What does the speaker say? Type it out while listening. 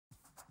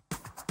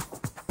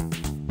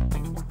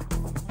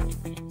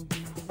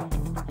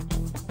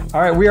All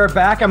right, we are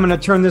back. I'm going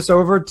to turn this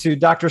over to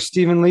Dr.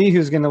 Stephen Lee,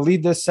 who's going to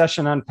lead this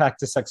session on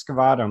Pectus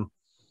excavatum.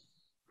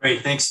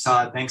 Great. Thanks,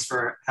 Todd. Thanks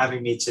for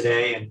having me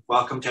today, and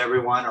welcome to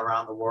everyone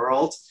around the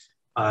world.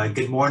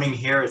 Good morning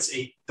here. It's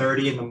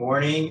 8:30 in the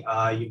morning.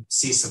 You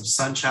see some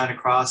sunshine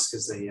across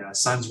because the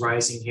sun's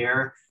rising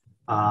here.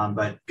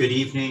 But good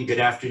evening, good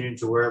afternoon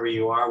to wherever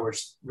you are. We're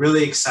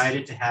really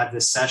excited to have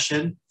this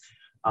session.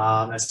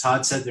 As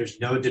Todd said,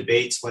 there's no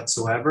debates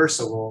whatsoever,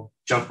 so we'll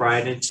jump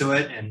right into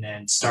it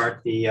and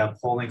start the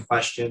polling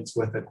questions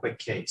with a quick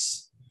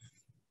case.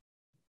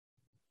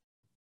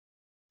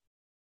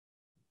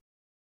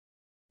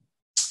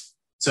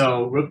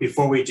 So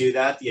before we do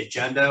that, the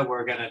agenda,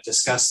 we're going to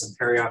discuss some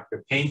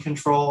perioperative pain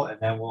control, and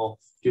then we'll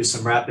do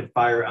some rapid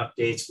fire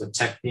updates with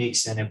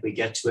techniques, and if we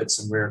get to it,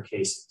 some rare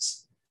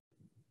cases.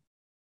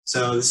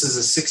 So this is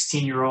a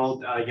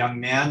 16-year-old young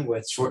man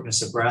with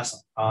shortness of breath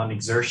on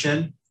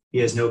exertion. He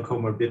has no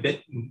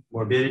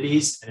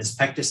comorbidities, and his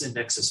Pectus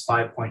index is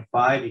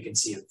 5.5. You can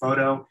see a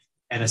photo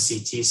and a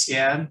CT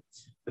scan.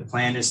 The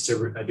plan is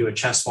to do a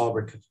chest wall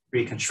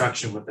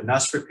reconstruction with the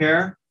Nuss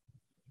repair.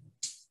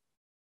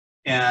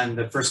 And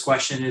the first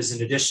question is,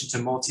 in addition to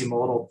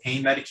multimodal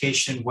pain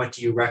medication, what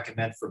do you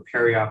recommend for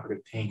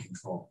perioperative pain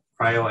control?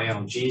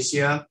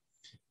 Cryoanalgesia,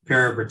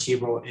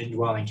 paravertebral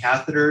indwelling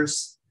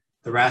catheters,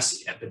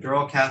 thoracic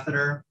epidural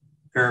catheter,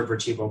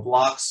 paravertebral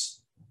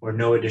blocks, or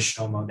no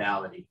additional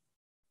modality.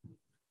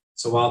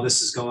 So while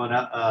this is going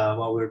up,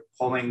 while we're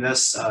polling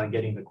this,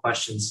 getting the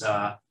questions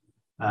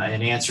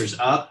and answers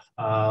up,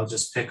 I'll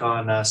just pick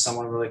on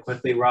someone really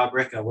quickly. Rob,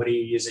 Rick, what do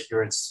you use at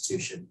your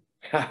institution?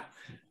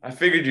 I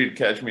figured you'd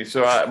catch me.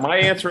 So my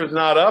answer is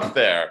not up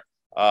there.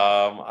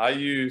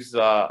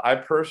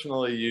 I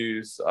personally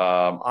use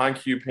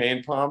on-cue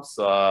pain pumps.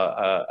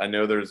 I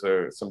know there's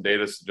some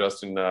data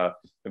suggesting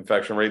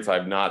infection rates.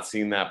 I've not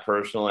seen that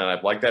personally, and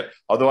I'd like that.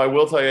 Although I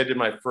will tell you, I did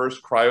my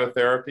first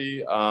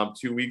cryotherapy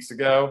 2 weeks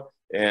ago,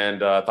 and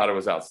thought it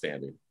was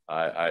outstanding.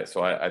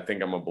 So I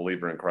think I'm a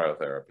believer in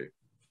cryotherapy.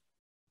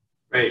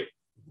 Great.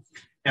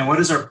 And what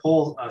does our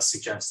poll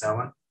suggest,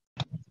 Ellen?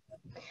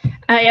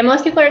 Yeah,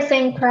 most people are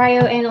saying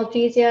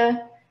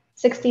cryoanalgesia,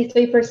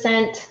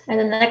 63%, and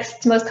then the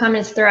next most common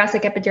is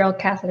thoracic epidural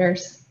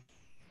catheters,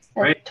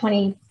 at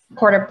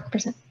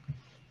 20.25%.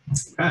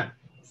 Okay,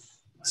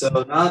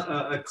 so not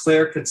a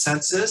clear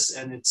consensus,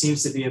 and it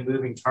seems to be a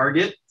moving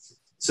target.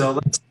 So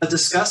let's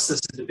discuss this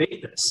and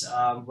debate this.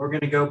 We're going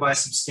to go by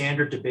some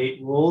standard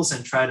debate rules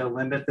and try to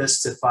limit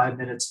this to 5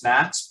 minutes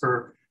max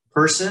per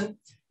person.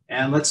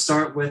 And let's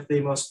start with the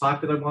most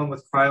popular one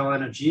with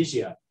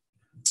cryoanalgesia.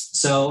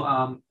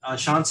 So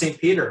Sean St.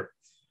 Peter,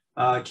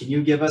 can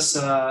you give us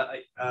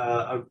a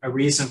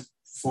reason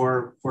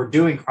for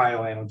doing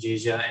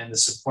cryoanalgesia and the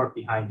support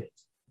behind it?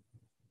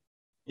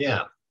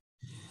 Yeah.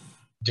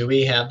 Do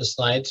we have the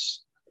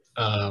slides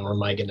or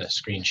am I going to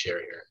screen share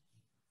here?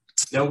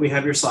 No, we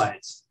have your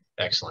slides.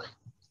 Excellent.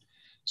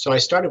 So I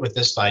started with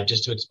this slide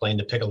just to explain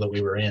the pickle that we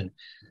were in.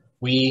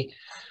 We,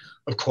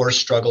 of course,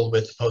 struggled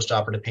with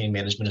postoperative pain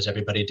management, as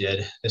everybody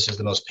did. This is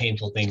the most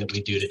painful thing that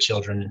we do to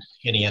children.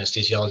 Any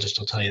anesthesiologist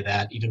will tell you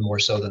that, even more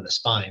so than the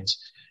spines.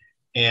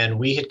 And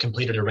we had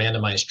completed a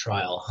randomized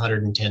trial,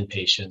 110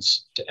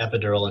 patients, to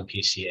epidural and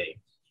PCA.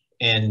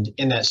 And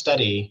in that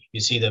study, you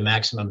see the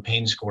maximum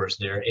pain scores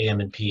there, AM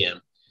and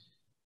PM.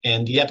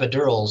 And the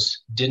epidurals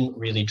didn't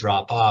really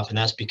drop off, and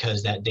that's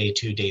because that day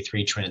 2, day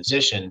 3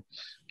 transition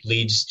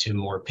leads to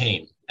more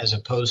pain, as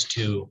opposed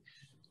to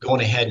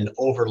going ahead and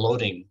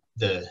overloading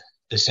the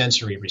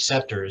sensory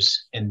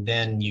receptors, and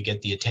then you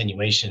get the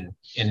attenuation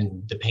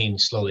and the pain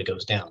slowly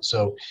goes down.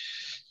 So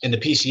in the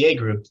PCA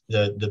group,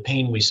 the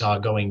pain we saw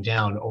going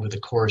down over the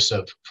course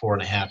of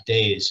 4.5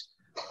 days,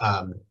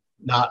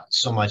 not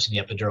so much in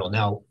the epidural.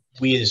 Now,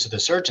 we as the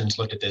surgeons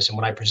looked at this, and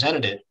when I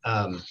presented it,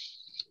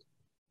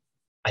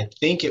 I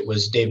think it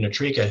was Dave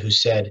Natrika who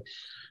said,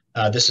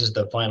 this is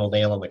the final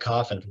nail in the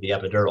coffin for the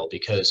epidural,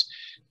 because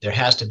there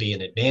has to be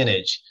an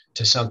advantage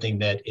to something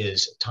that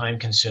is time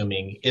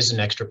consuming, is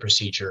an extra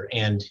procedure,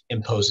 and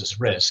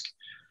imposes risk,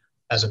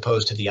 as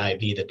opposed to the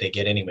IV that they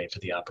get anyway for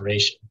the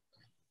operation.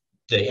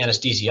 The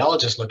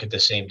anesthesiologists look at the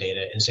same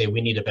data and say, we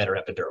need a better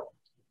epidural.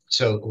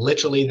 So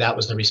literally that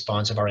was the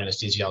response of our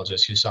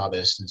anesthesiologist who saw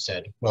this and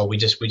said, well, we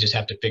just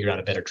have to figure out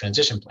a better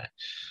transition plan.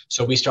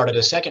 So we started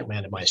a second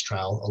randomized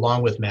trial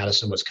along with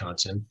Madison,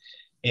 Wisconsin,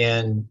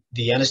 and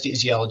the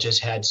anesthesiologist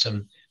had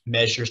some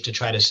measures to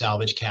try to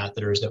salvage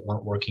catheters that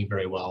weren't working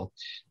very well.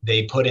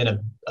 They put in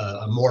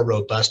a more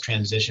robust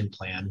transition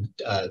plan,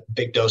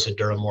 big dose of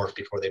Duramorph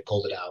before they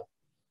pulled it out.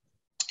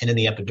 And in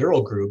the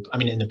epidural group,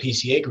 in the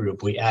PCA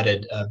group, we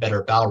added a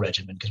better bowel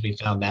regimen because we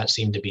found that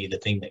seemed to be the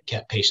thing that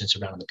kept patients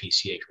around in the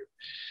PCA group.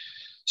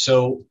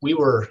 So we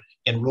were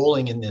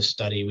enrolling in this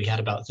study. We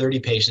had about 30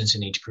 patients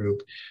in each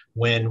group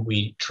when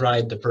we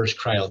tried the first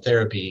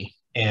cryotherapy.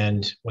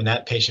 And when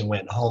that patient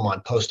went home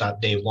on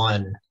post-op day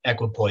 1,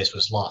 equipoise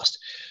was lost.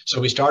 So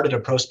we started a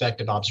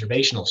prospective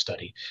observational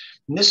study.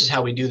 And this is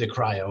how we do the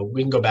cryo.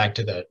 We can go back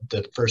to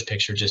the first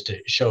picture just to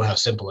show how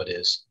simple it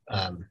is.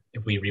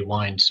 If we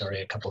rewind,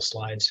 sorry, a couple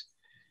slides.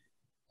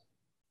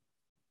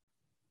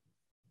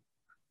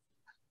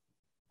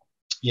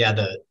 Yeah,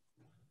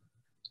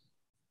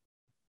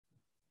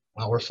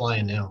 well, we're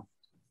flying now.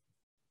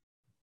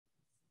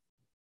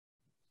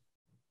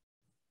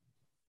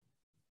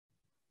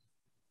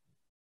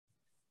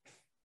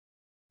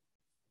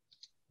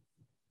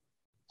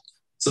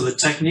 So the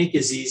technique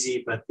is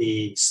easy, but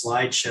the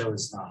slideshow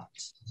is not.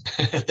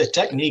 The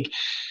technique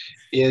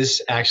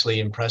is actually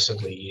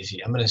impressively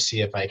easy. I'm going to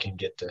see if I can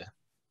get the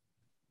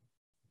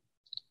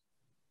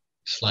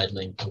slide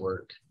link to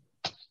work.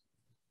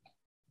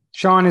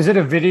 Sean, is it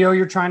a video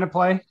you're trying to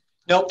play?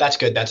 Nope, that's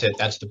good. That's it.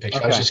 That's the picture.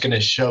 Okay. I was just going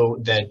to show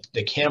that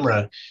the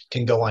camera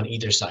can go on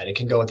either side. It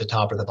can go at the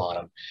top or the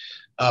bottom.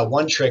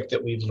 One trick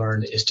that we've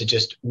learned is to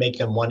just make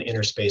them one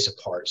interspace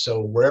apart.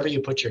 So wherever you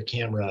put your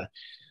camera,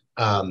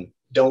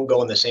 don't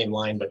go in the same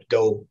line, but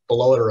go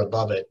below it or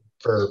above it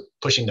for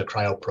pushing the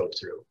cryo probe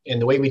through.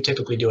 And the way we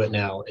typically do it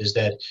now is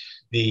that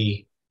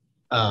the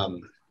I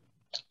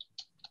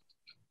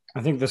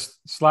think the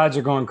slides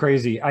are going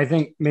crazy. I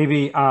think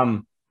maybe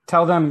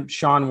tell them,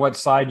 Sean, what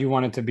slide you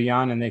want it to be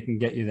on, and they can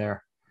get you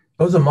there.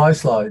 Those are my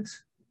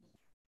slides.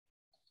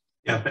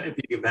 Yeah, but if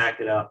you can back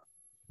it up.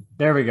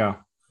 There we go.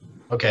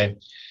 Okay.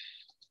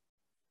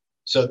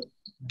 So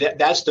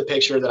that's the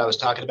picture that I was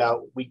talking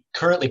about. We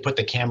currently put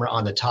the camera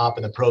on the top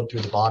and the probe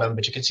through the bottom,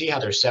 but you can see how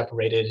they're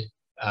separated.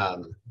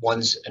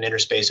 One's an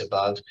interspace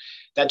above.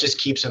 That just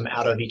keeps them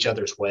out of each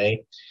other's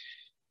way.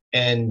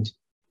 And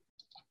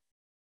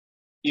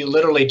you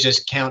literally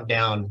just count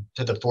down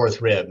to the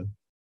 4th rib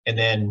and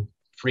then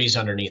freeze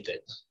underneath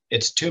it.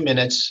 It's 2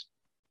 minutes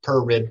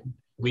per rib.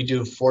 We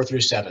do 4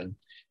 through 7.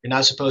 You're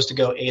not supposed to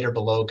go 8 or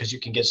below because you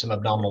can get some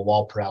abdominal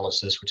wall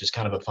paralysis, which is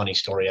kind of a funny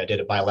story. I did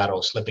a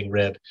bilateral slipping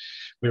rib.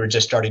 We were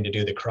just starting to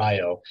do the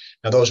cryo.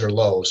 Now those are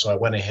low, so I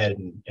went ahead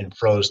and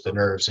froze the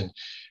nerves. And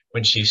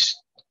when she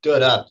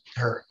stood up,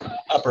 her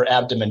upper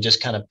abdomen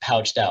just kind of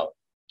pouched out.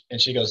 And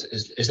she goes,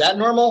 is that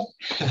normal?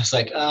 I was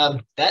like,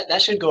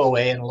 that should go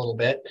away in a little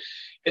bit.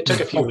 It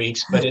took a few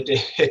weeks, but it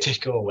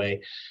did go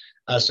away.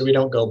 So we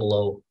don't go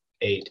below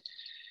 8.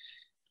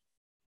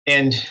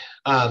 And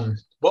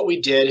what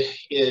we did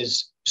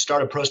is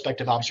start a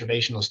prospective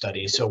observational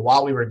study. So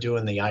while we were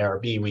doing the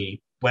IRB,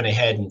 we went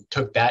ahead and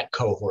took that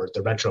cohort,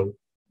 the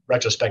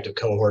retrospective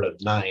cohort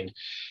of 9,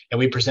 and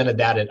we presented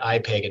that at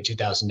IPEG in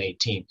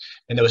 2018.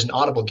 And there was an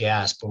audible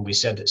gasp when we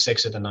said that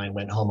 6 of the 9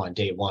 went home on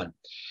day 1.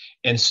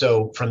 And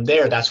so from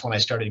there, that's when I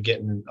started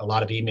getting a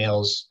lot of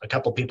emails. A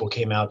couple people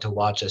came out to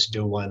watch us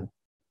do one.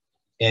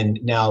 And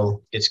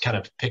now it's kind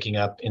of picking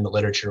up in the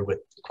literature with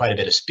quite a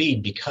bit of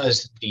speed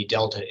because the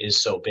delta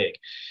is so big.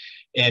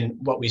 And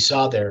what we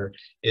saw there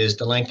is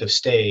the length of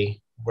stay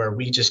where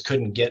we just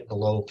couldn't get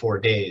below 4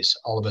 days,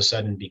 all of a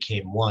sudden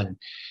became 1.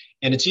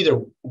 And it's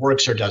either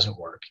works or doesn't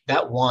work.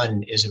 That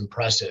 1 is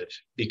impressive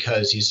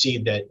because you see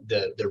that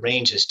the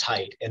range is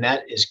tight, and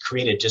that is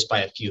created just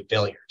by a few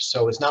failures.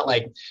 So it's not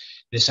like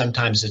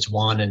sometimes it's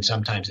 1 and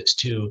sometimes it's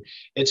 2.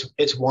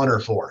 It's 1 or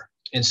 4.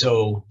 And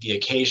so the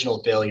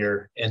occasional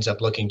failure ends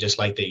up looking just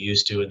like they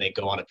used to, and they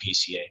go on a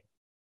PCA.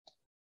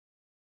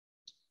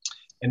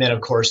 And then,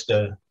 of course,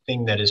 the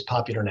thing that is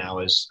popular now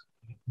is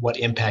what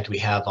impact we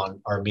have on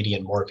our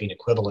median morphine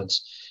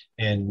equivalents,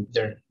 and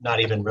they're not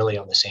even really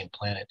on the same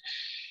planet.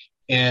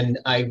 And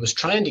I was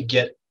trying to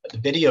get the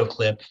video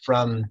clip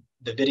from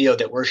the video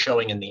that we're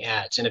showing in the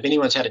ads. And if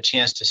anyone's had a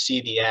chance to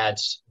see the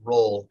ads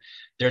roll,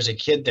 there's a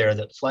kid there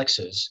that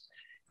flexes,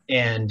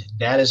 and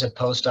that is a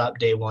post-op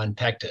day 1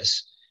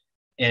 Pectus.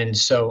 And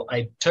so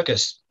I took a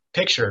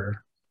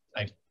picture,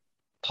 I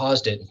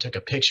paused it and took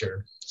a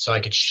picture so I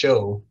could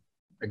show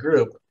the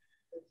group.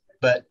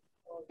 But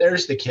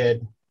there's the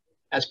kid,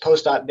 that's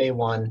post-op day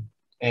 1,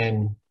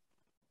 and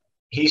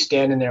he's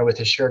standing there with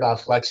his shirt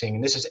off flexing.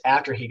 And this is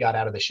after he got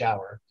out of the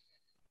shower.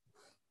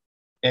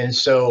 And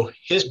so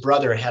his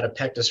brother had a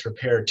Pectus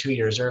repaired 2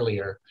 years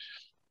earlier.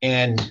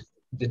 And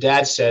the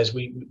dad says,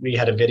 we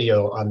had a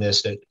video on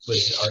this that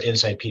was our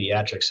Inside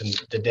Pediatrics. And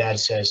the dad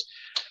says,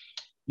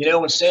 you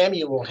know, when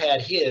Samuel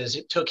had his,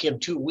 it took him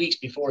 2 weeks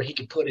before he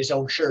could put his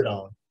own shirt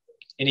on.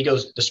 And he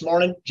goes, this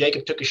morning,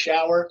 Jacob took a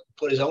shower,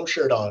 put his own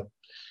shirt on.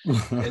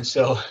 And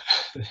so,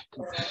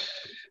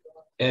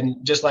 and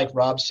just like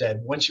Rob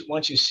said,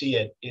 once you see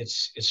it,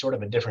 it's sort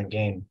of a different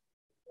game.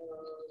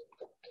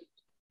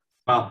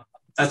 Wow,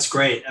 that's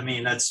great. I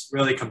mean, that's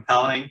really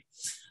compelling.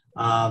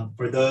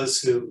 For those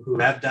who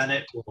have done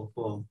it,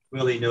 will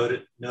really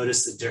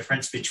notice the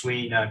difference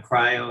between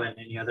cryo and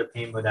any other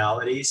pain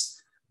modalities.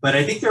 But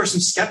I think there are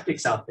some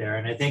skeptics out there.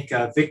 And I think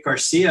Vic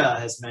Garcia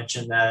has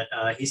mentioned that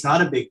he's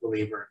not a big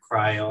believer in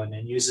cryo and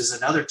then uses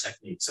another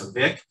technique. So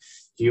Vic,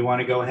 do you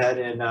want to go ahead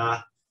and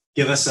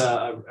give us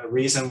a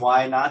reason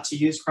why not to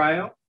use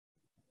cryo?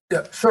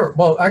 Yeah, sure.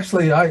 Well,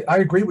 actually, I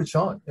agree with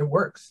Sean. It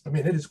works. I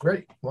mean, it is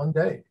great. 1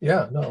 day.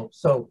 Yeah, no.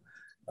 So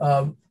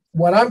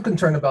what I'm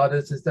concerned about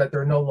is that there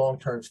are no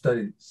long-term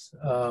studies.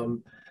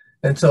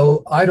 And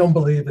so I don't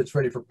believe it's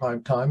ready for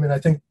prime time. And I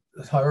think,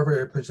 however,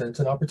 it presents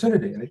an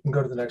opportunity. And you can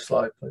go to the next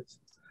slide, please.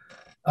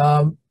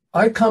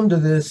 I come to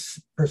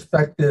this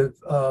perspective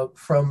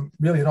from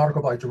really an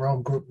article by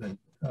Jerome Groopman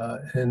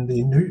in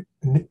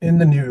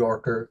the New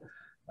Yorker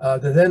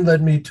that then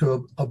led me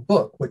to a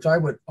book, which I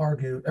would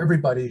argue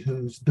everybody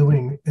who's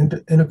doing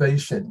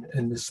innovation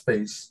in this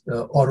space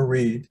ought to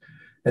read.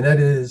 And that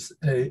is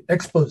a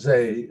expose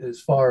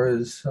as far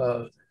as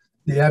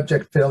the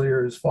abject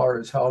failure, as far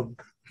as how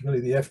really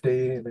the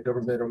FDA and the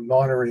government are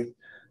monitoring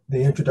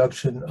the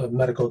introduction of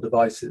medical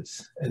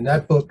devices. And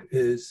that book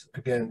is,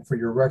 again, for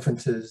your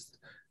references,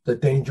 The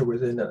Danger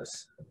Within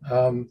Us.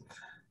 You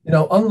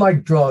know,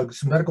 unlike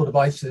drugs, medical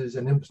devices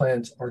and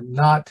implants are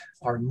not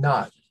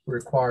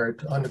required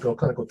to undergo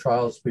clinical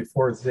trials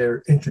before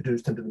they're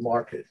introduced into the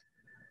market.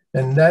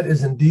 And that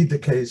is indeed the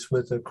case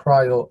with a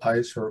cryo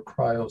ice or a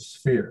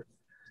cryosphere.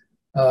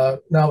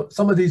 Now,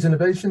 some of these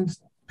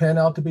innovations pan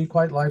out to be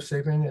quite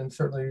life-saving and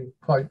certainly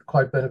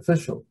quite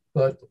beneficial.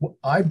 But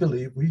I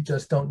believe we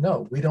just don't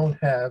know. We don't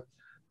have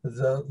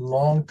the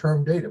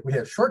long-term data. We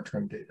have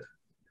short-term data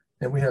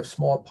and we have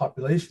small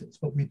populations,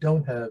 but we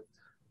don't have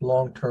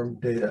long-term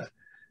data.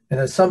 And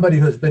as somebody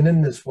who has been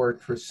in this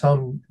work for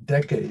some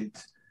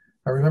decades,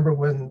 I remember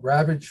when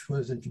Ravage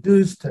was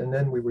introduced, and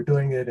then we were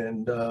doing it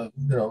in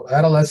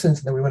adolescents,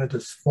 and then we went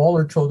into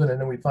smaller children, and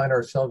then we find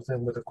ourselves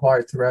in with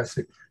acquired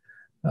thoracic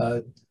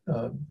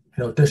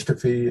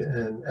dystrophy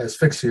and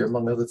asphyxia,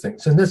 among other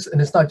things. And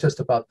it's not just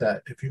about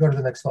that. If you go to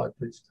the next slide,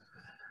 please.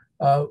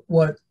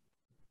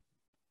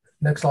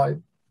 Next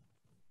slide.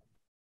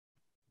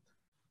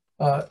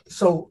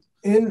 So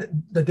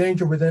in The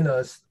Danger Within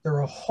Us, there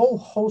are a whole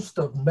host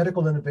of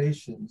medical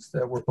innovations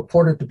that were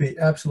purported to be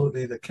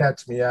absolutely the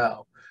cat's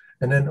meow.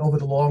 And then over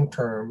the long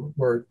term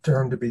were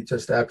termed to be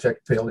just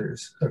abject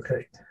failures,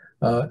 okay?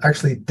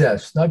 Actually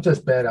deaths, not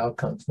just bad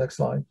outcomes. Next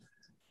slide.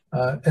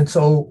 And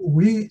so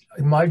we,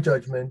 in my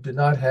judgment, did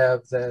not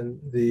have then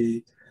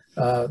the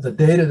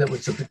data that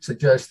would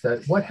suggest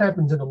that what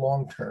happens in the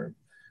long term.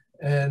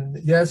 And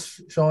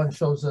yes, Sean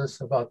shows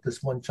us about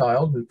this one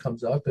child who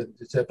comes up and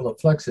is able to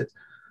flex it.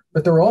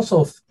 But there are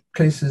also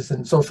cases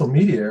in social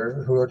media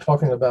who are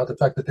talking about the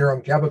fact that they're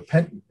on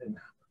gabapentin. And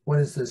when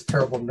is this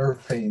terrible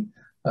nerve pain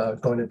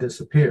going to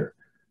disappear?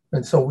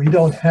 And so we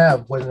don't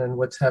have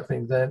what's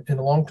happening then in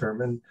the long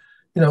term. And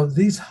you know,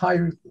 these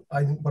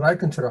what I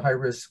consider high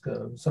risk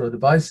sort of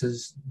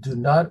devices do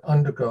not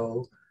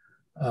undergo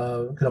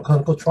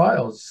clinical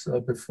trials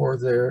before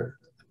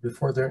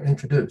they're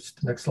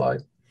introduced. Next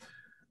slide.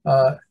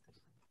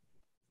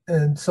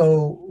 And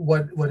so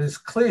what is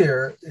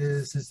clear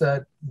is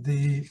that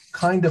the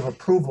kind of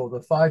approval, the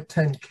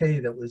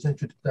 510K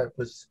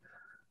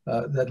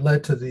that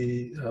led to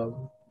the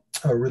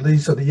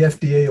release of the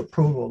FDA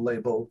approval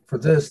label for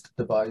this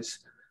device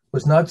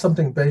was not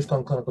something based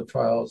on clinical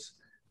trials.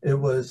 It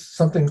was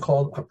something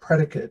called a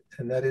predicate,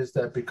 and that is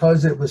that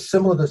because it was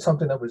similar to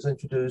something that was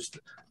introduced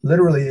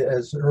literally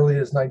as early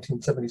as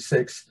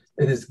 1976,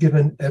 it is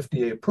given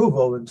FDA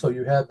approval, and so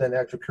you have then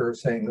AtriCure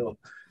saying, oh,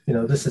 you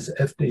know, this is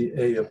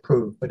FDA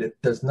approved, but it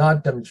does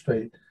not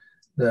demonstrate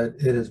that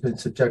it has been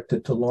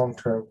subjected to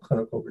long-term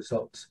clinical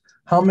results.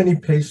 How many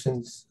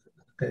patients,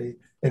 okay,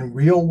 in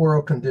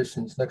real-world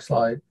conditions, next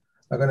slide,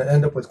 are going to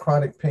end up with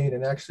chronic pain,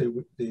 and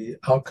actually the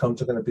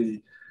outcomes are going to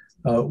be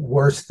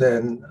worse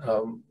than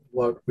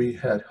what we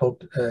had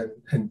hoped and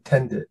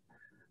intended.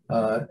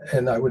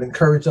 And I would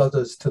encourage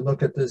others to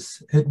look at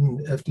this hidden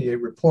FDA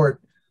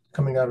report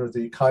coming out of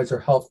the Kaiser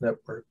Health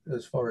Network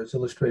as far as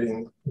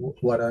illustrating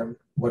what I'm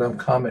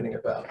commenting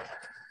about.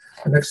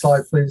 The next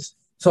slide, please.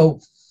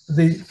 So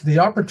the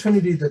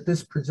opportunity that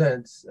this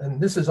presents, and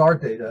this is our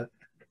data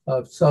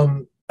of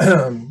some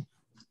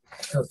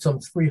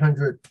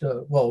 300,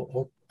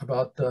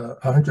 about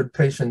 100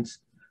 patients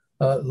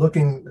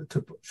looking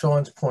to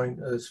Sean's point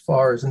as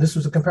far as, and this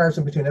was a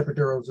comparison between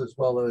epidurals as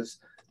well as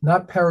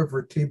not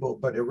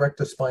paravertebral, but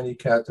erectospiny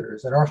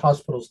catheters. And our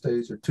hospital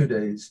stays are 2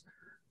 days.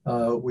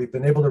 We've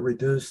been able to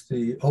reduce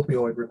the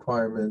opioid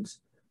requirements,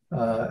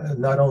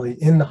 not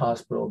only in the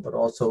hospital, but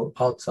also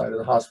outside of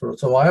the hospital.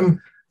 So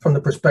I'm from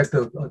the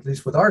perspective, at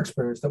least with our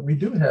experience, that we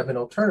do have an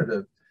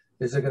alternative.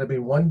 Is it going to be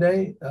 1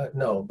 day?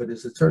 No, but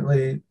is it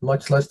certainly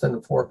much less than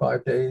the 4 or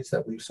 5 days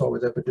that we saw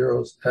with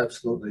epidurals?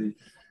 Absolutely.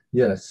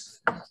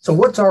 Yes. So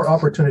what's our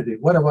opportunity?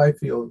 What do I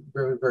feel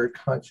very, very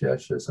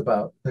conscientious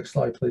about? Next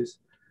slide, please.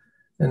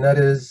 And that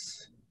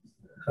is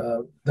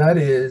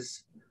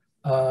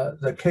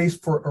the case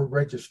for a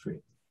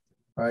registry,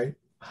 right?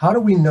 How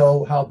do we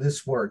know how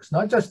this works?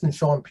 Not just in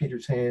Sean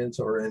Peters' hands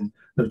or in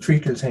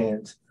Nutrika's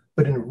hands,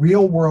 but in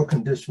real world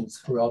conditions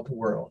throughout the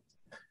world.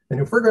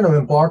 And if we're going to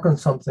embark on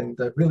something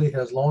that really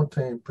has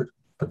long-term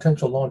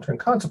potential long-term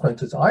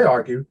consequences, I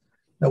argue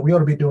that we ought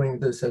to be doing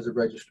this as a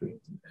registry,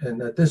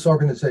 and that this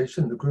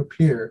organization, the group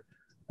here,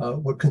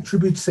 would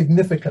contribute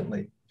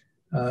significantly,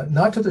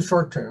 not to the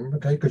short term,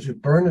 okay, because you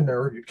burn a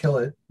nerve, you kill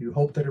it, you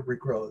hope that it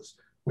regrows.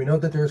 We know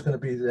that there's going to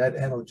be that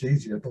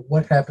analgesia, but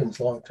what happens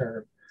long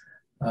term?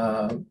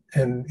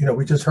 And you know,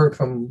 we just heard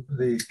from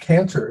the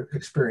cancer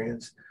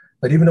experience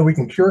that even though we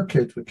can cure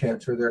kids with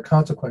cancer, there are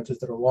consequences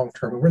that are long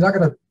term, and we're not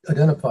going to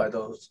identify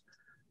those,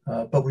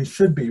 but we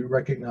should be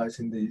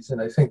recognizing these.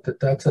 And I think that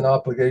that's an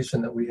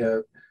obligation that we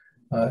have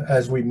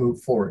as we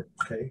move forward.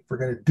 Okay, if we're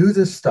going to do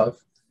this stuff,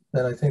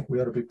 then I think we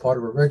ought to be part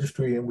of a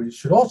registry, and we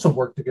should also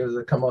work together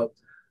to come up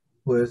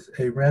with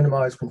a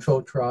randomized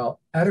controlled trial,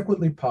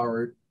 adequately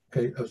powered,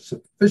 okay, of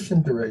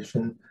sufficient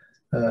duration,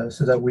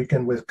 so that we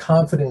can with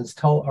confidence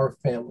tell our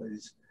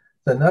families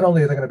that not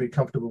only are they going to be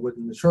comfortable with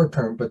in the short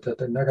term, but that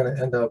they're not going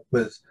to end up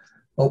with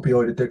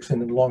opioid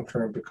addiction in the long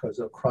term because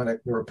of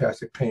chronic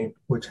neuropathic pain,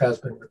 which has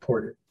been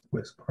reported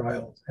with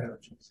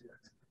cryoanalgesia.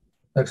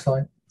 Next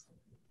slide.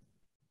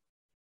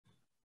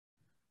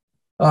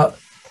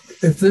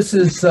 If this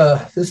is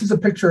a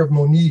picture of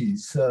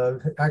Moniz.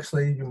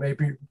 Actually, you may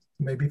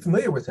be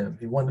familiar with him.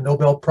 He won the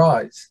Nobel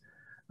Prize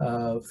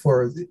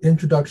for the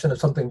introduction of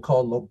something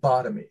called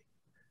lobotomy.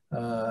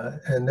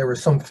 And there were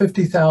some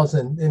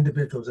 50,000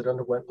 individuals that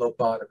underwent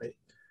lobotomy.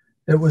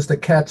 It was the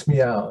cat's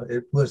meow.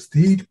 It was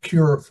the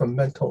cure for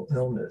mental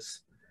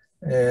illness.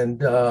 And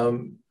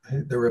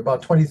there were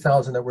about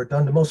 20,000 that were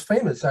done. The most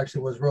famous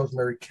actually was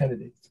Rosemary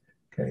Kennedy.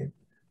 Okay.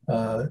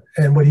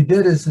 And what he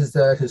did is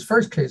that his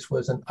first case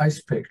was an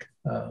ice pick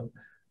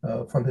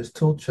from his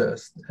tool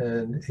chest,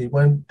 and he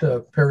went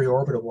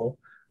periorbital,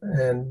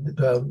 and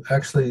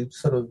actually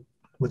sort of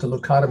with the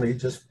leucotomy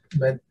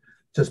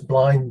just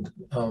blind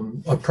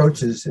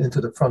approaches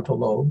into the frontal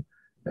lobe.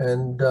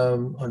 And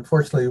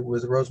unfortunately,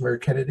 with Rosemary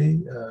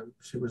Kennedy,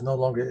 she was no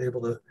longer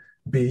able to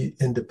be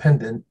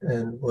independent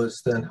and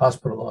was then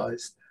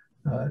hospitalized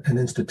and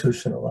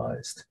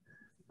institutionalized.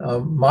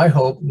 My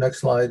hope, next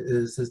slide,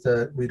 is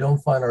that we don't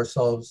find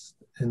ourselves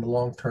in the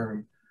long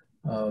term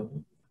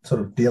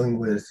sort of dealing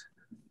with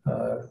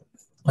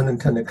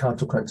unintended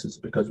consequences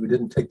because we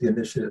didn't take the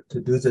initiative to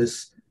do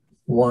this,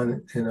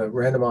 one, in a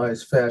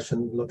randomized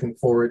fashion looking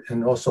forward,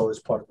 and also as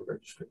part of the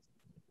registry.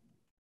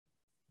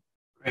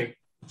 Great.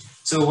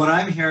 So what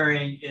I'm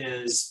hearing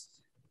is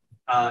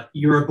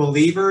you're a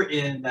believer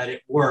in that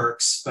it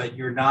works, but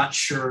you're not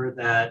sure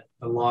that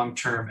the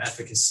long-term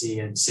efficacy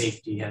and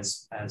safety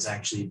has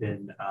actually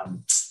been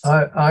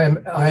I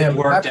am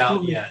worked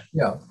out yet.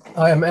 Yeah,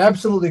 I am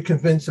absolutely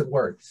convinced it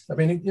works. I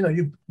mean, you know,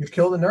 you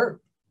kill the nerve.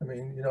 I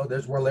mean, you know,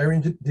 there's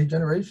Wallerian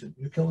degeneration.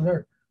 You kill the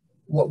nerve.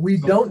 What we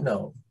don't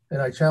know,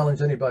 and I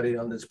challenge anybody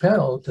on this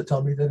panel to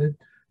tell me that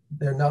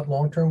they're not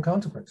long-term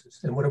consequences.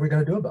 And what are we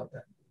going to do about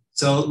that?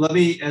 So let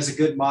me, as a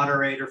good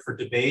moderator for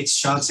debates,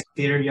 Sean St.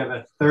 Peter, you have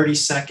a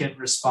 30-second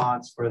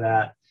response for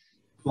that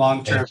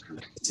long-term.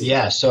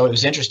 Yeah, so it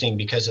was interesting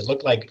because it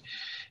looked like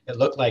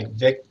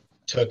Vic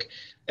took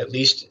at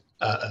least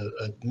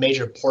a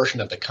major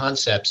portion of the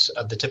concepts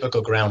of the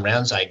typical ground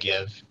rounds I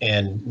give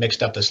and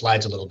mixed up the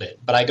slides a little bit.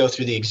 But I go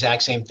through the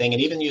exact same thing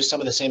and even use some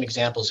of the same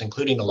examples,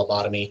 including the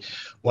lobotomy,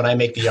 when I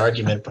make the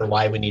argument for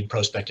why we need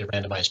prospective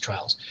randomized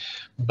trials.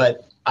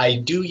 But I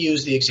do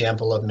use the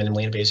example of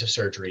minimally invasive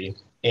surgery,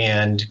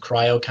 and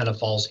cryo kind of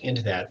falls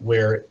into that,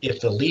 where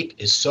if the leap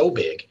is so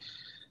big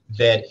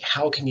that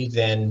how can you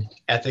then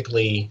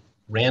ethically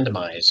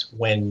randomize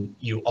when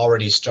you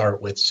already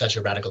start with such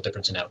a radical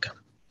difference in outcome?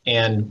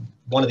 And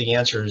one of the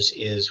answers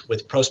is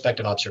with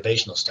prospective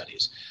observational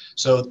studies.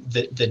 So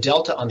the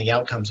delta on the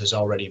outcomes is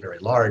already very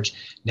large.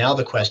 Now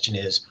the question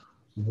is,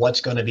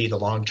 what's going to be the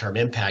long-term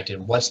impact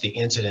and what's the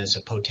incidence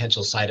of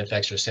potential side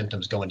effects or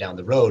symptoms going down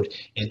the road?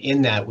 And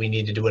in that, we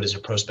need to do it as a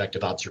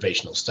prospective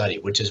observational study,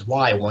 which is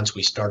why once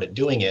we started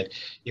doing it,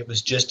 it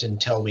was just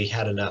until we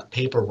had enough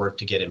paperwork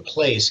to get in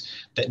place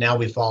that now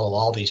we follow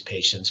all these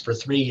patients for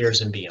 3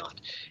 years and beyond.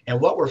 And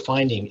what we're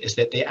finding is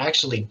that they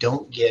actually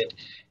don't get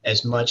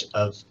as much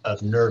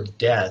of nerve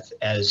death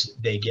as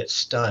they get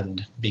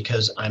stunned,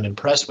 because I'm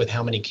impressed with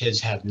how many kids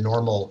have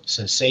normal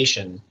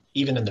sensation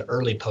even in the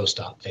early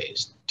post-op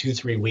phase,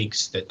 2-3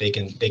 weeks, that they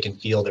can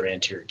feel their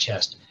anterior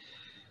chest.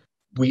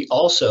 We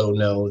also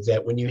know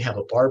that when you have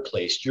a bar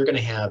placed, you're going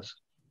to have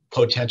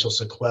potential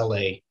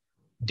sequelae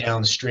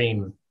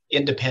downstream,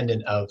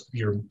 independent of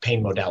your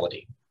pain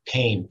modality,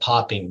 pain,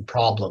 popping,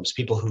 problems,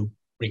 people who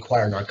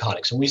require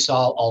narcotics. And we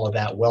saw all of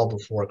that well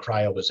before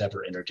cryo was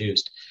ever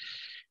introduced.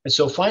 And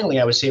so finally,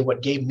 I would say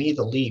what gave me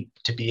the leap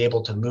to be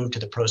able to move to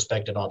the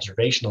prospective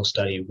observational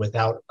study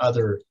without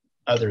other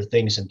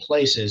things in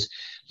place is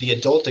the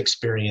adult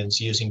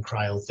experience using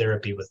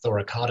cryotherapy with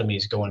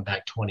thoracotomies going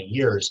back 20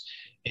 years.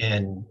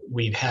 And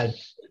we've had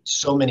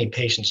so many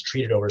patients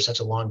treated over such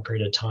a long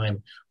period of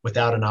time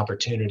without an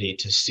opportunity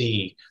to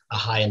see a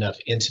high enough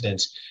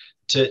incidence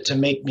to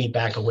make me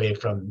back away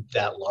from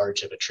that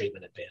large of a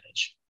treatment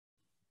advantage.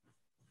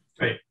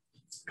 Great.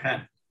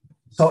 Okay.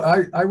 So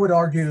I would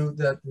argue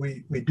that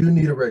we do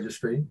need a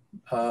registry.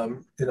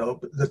 You know,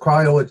 the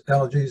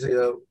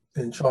cryoanalgesia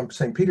in Sean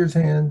St. Peter's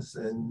hands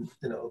and,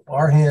 you know,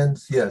 our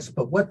hands, yes,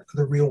 but what are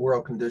the real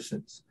world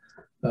conditions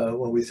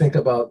when we think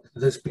about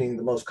this being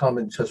the most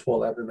common chest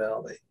wall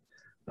abnormality?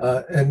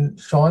 And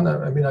Sean,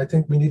 I mean, I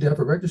think we need to have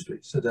a registry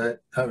so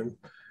that, you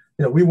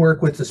know, we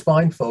work with the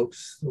spine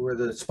folks where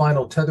the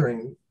spinal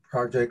tethering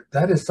project,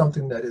 that is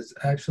something that is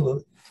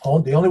actually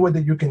the only way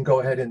that you can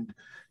go ahead and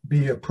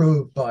be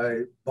approved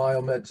by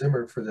Biomed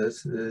Zimmer for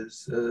this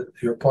is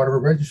you're part of a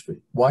registry.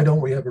 Why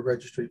don't we have a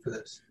registry for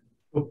this?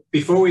 Well,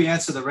 before we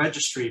answer the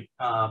registry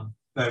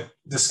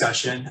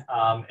discussion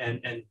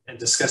and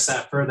discuss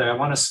that further, I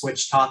want to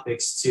switch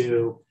topics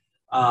to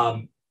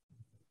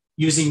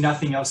using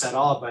nothing else at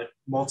all but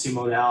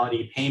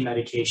multimodality pain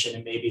medication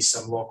and maybe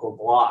some local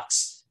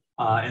blocks.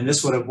 And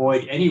this would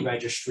avoid any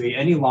registry,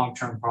 any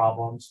long-term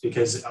problems,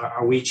 because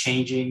are we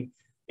changing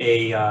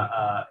a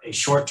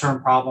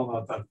short-term problem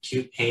of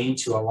acute pain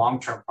to a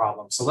long-term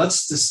problem? So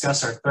let's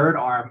discuss our third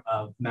arm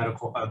of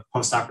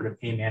postoperative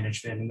pain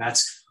management, and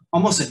that's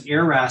almost an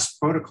ERAS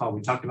protocol.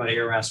 We talked about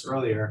ERAS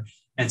earlier,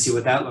 and see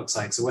what that looks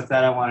like. So with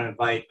that, I want to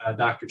invite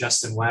Dr.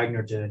 Justin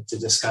Wagner to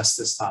discuss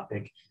this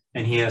topic,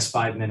 and he has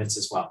 5 minutes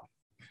as well.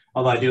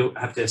 Although I do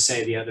have to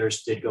say the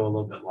others did go a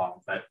little bit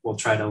long, but we'll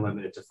try to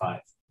limit it to 5.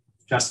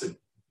 Justin.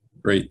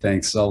 Great,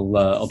 thanks.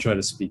 I'll try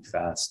to speak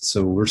fast.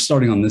 So we're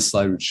starting on this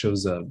slide, which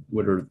shows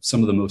what are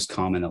some of the most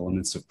common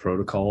elements of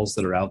protocols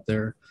that are out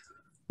there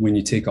when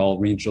you take all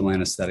regional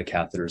anesthetic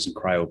catheters and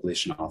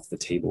cryoablation off the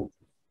table.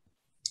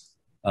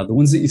 The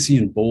ones that you see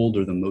in bold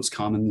are the most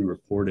commonly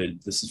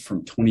reported. This is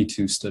from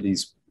 22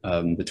 studies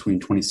between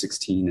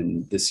 2016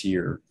 and this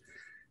year.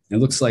 And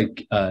it looks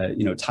like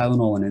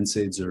Tylenol and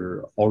NSAIDs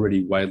are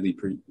already widely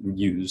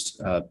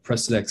used.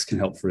 Precedex can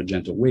help for a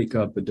gentle wake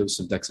up. A dose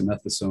of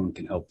dexamethasone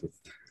can help with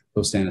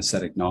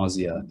post-anesthetic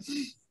nausea.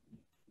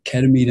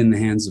 Ketamine in the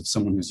hands of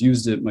someone who's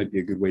used it might be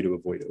a good way to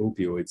avoid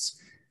opioids.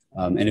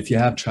 And if you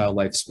have child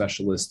life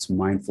specialists,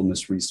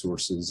 mindfulness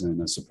resources,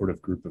 and a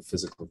supportive group of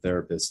physical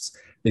therapists,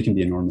 they can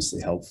be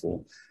enormously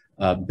helpful.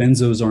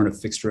 Benzos aren't a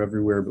fixture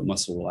everywhere, but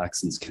muscle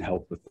relaxants can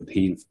help with the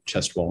pain of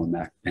chest wall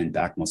and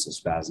back muscle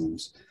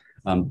spasms.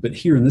 But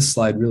here in this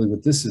slide, really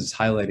what this is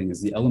highlighting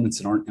is the elements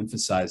that aren't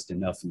emphasized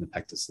enough in the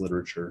Pectus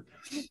literature,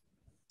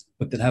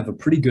 but that have a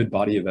pretty good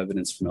body of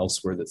evidence from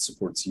elsewhere that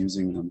supports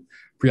using them.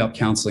 Pre-op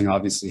counseling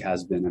obviously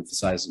has been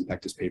emphasized in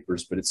Pectus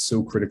papers, but it's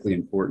so critically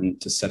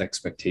important to set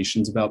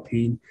expectations about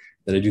pain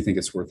that I do think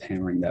it's worth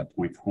hammering that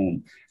point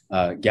home.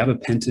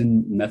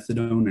 Gabapentin,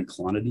 methadone, and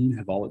clonidine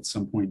have all at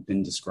some point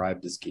been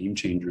described as game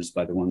changers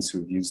by the ones who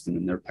have used them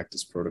in their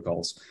Pectus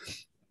protocols.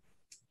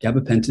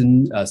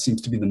 Gabapentin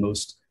seems to be the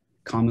most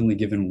commonly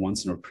given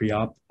once in a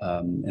pre-op,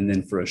 and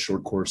then for a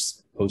short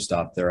course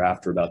post-op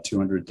thereafter, about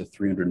 200 to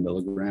 300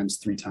 milligrams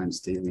 3 times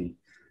daily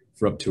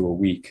for up to a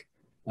week.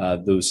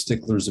 Those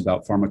sticklers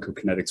about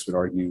pharmacokinetics would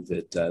argue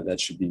that that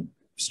should be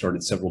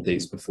started several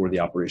days before the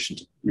operation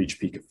to reach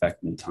peak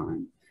effect in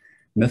time.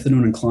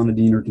 Methadone and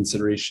clonidine are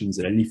considerations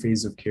at any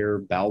phase of care.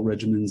 Bowel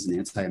regimens and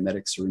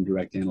antiemetics or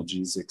indirect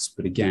analgesics,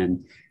 but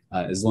again,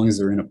 as long as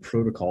they're in a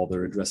protocol,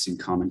 they're addressing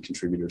common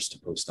contributors to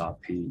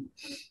post-op pain.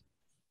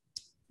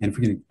 And if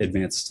we can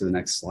advance to the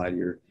next slide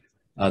here,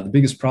 the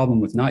biggest problem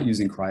with not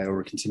using cryo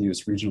or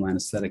continuous regional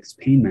anesthetic is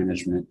pain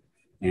management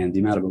and the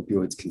amount of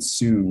opioids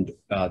consumed.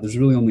 There's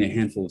really only a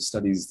handful of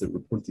studies that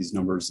report these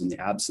numbers in the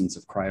absence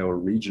of cryo or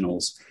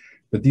regionals,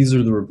 but these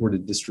are the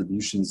reported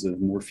distributions of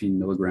morphine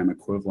milligram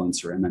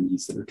equivalents or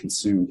MMEs that are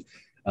consumed.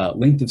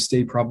 Length of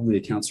stay probably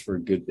accounts for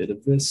a good bit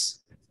of this.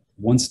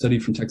 One study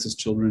from Texas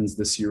Children's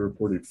this year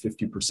reported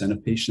 50%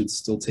 of patients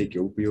still take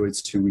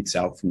opioids 2 weeks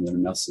out from their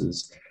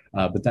nusses.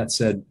 But that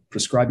said,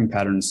 prescribing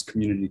patterns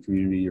community to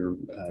community are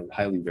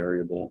highly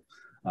variable.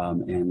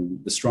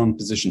 And the strong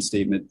position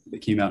statement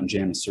that came out in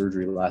JAMA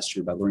Surgery last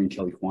year by Lorraine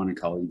Kelly-Kwan and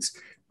colleagues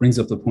brings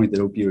up the point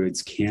that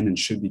opioids can and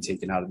should be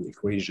taken out of the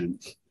equation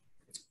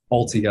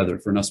altogether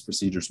for Nuss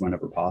procedures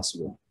whenever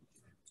possible.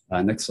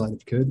 Next slide, if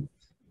you could.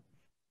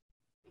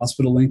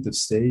 Hospital length of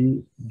stay.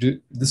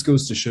 This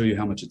goes to show you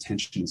how much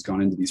attention has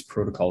gone into these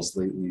protocols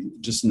lately.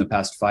 Just in the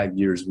past 5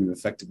 years, we've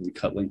effectively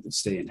cut length of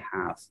stay in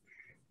half.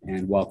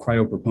 And while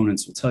cryo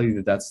proponents will tell you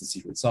that that's the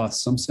secret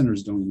sauce, some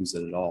centers don't use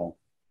it at all.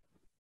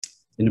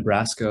 In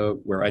Nebraska,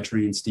 where I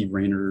trained, Steve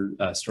Rayner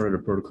started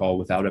a protocol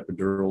without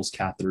epidurals,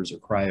 catheters, or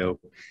cryo.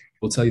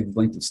 We'll tell you the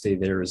length of stay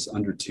there is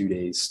under 2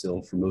 days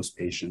still for most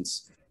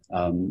patients,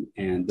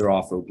 and they're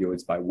off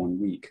opioids by 1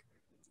 week.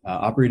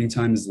 Operating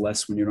time is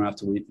less when you don't have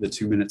to wait the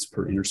 2 minutes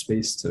per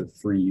interspace to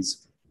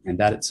freeze, and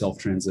that itself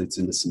translates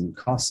into some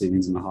cost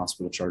savings in the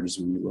hospital charges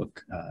when you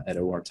look at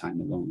OR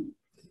time alone.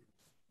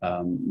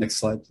 Next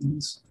slide,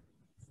 please.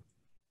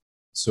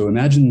 So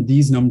imagine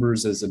these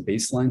numbers as a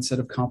baseline set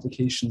of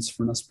complications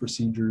for Nuss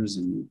procedures,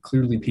 and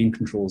clearly pain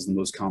control is the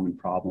most common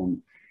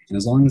problem. And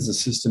as long as the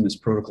system is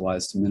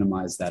protocolized to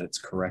minimize that,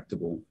 it's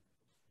correctable.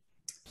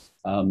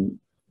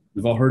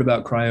 We've all heard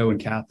about cryo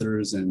and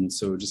catheters, and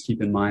so just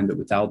keep in mind that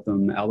without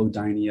them,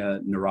 allodynia,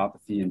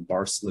 neuropathy, and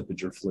bar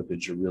slippage or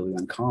flippage are really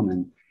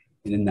uncommon.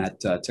 And in that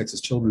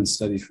Texas Children's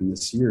study from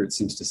this year, it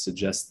seems to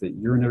suggest that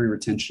urinary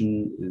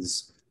retention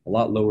is a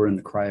lot lower in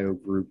the cryo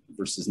group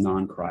versus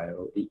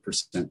non-cryo,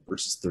 8%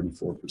 versus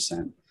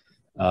 34%.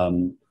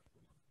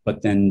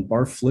 But then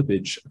bar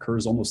flippage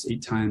occurs almost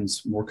 8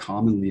 times more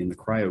commonly in the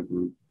cryo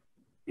group,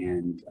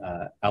 and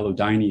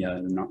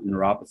allodynia,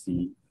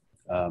 neuropathy,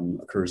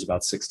 occurs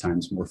about 6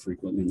 times more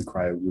frequently in the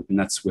cryo group, and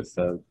that's with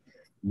a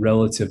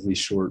relatively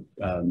short,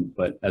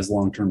 but as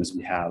long-term as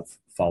we have,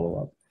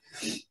 follow-up.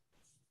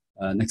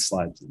 Next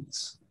slide,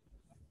 please.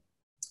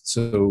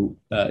 So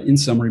in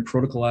summary,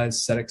 protocolize,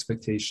 set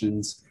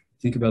expectations,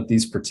 think about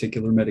these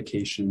particular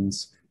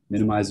medications,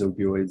 minimize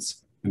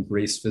opioids,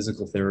 embrace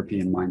physical therapy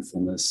and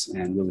mindfulness,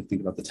 and really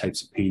think about the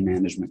types of pain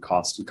management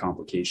costs and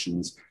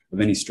complications of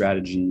any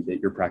strategy that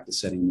your practice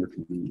setting in your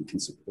community can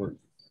support.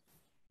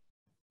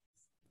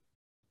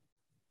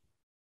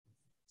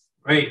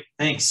 Great,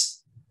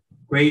 thanks.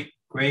 Great.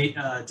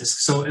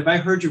 So if I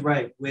heard you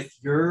right, with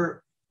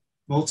your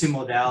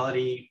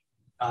multimodality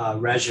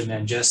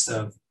regimen, just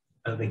of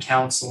the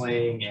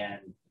counseling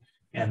and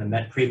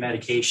the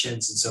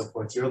pre-medications and so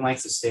forth, your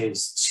length of stay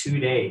is 2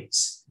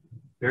 days.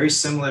 Very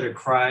similar to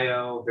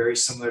cryo, very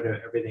similar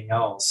to everything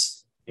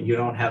else, and you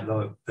don't have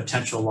the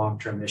potential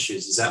long-term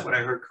issues. Is that what I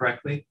heard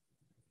correctly?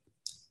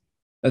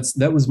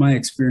 That was my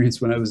experience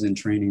when I was in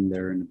training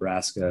there in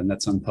Nebraska, and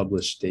that's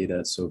unpublished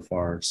data so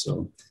far.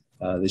 So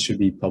they should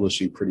be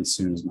publishing pretty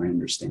soon, is my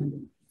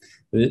understanding.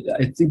 But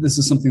I think this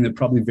is something that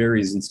probably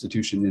varies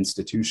institution to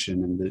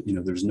institution, and that, you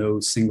know, there's no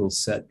single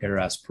set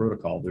ARAS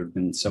protocol. There have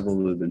been several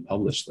that have been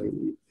published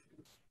lately.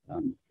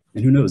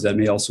 And who knows, that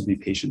may also be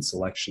patient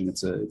selection.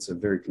 It's a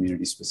very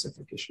community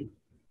specific issue.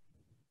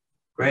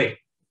 Great.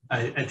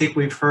 I think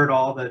we've heard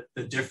all the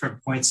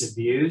different points of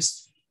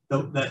views.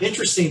 The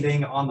interesting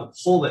thing on the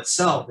poll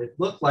itself, it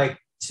looked like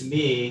to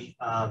me,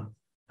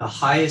 the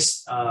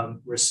highest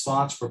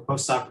response for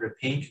postoperative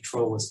pain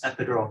control was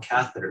epidural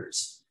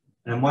catheters.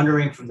 And I'm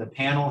wondering from the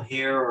panel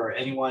here or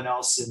anyone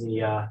else in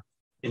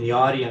the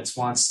audience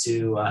wants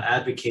to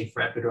advocate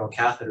for epidural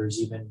catheters,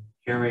 even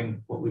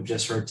hearing what we've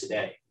just heard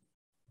today.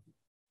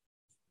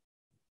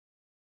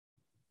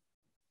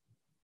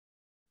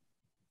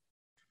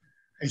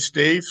 Hey,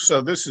 Steve.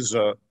 So this is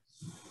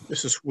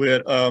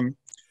Whit.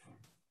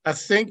 I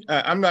think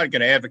I'm not going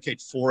to advocate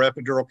for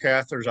epidural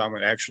catheters. I'm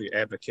going to actually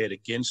advocate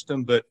against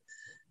them. But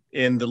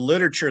in the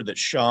literature that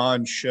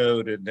Sean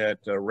showed in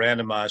that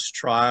randomized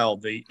trial,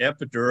 the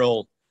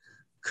epidural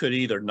could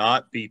either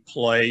not be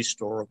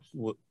placed or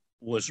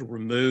was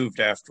removed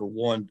after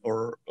one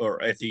or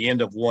at the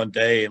end of 1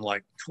 day in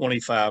like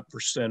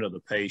 25% of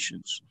the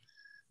patients.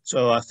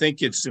 So I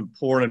think it's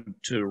important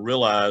to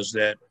realize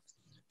that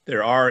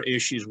there are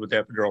issues with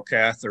epidural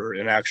catheter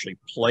and actually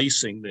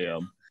placing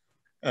them.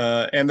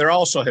 And there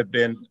also have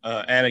been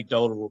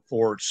anecdotal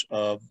reports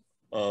of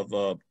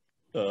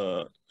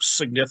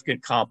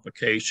significant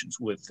complications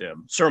with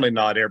them. Certainly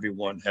not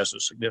everyone has a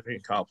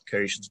significant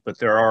complications, but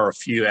there are a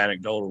few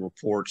anecdotal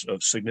reports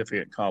of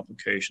significant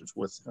complications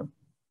with them.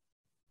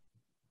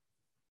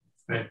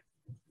 Right.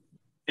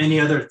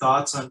 Any other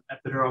thoughts on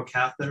epidural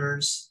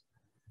catheters?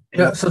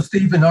 Yeah, so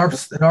Steve, in our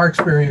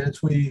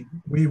experience, we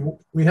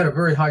had a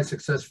very high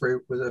success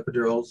rate with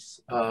epidurals,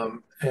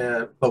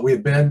 but we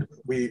have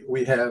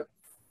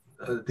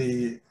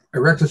the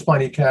erector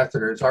spinae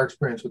catheters. Our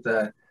experience with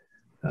that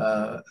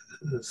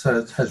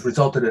has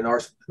resulted in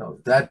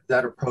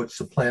that approach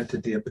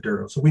supplanted the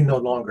epidural. So we no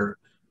longer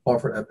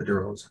offer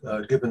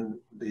epidurals, given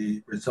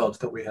the results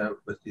that we have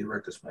with the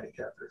erector spinae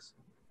catheters.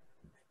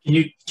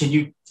 Can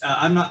you?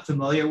 I'm not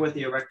familiar with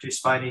the erector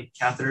spinae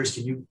catheters.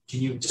 Can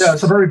you? Just... Yeah.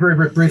 So very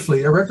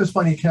briefly, erector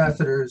spinae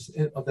catheters,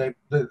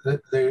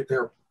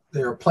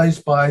 they are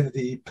placed by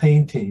the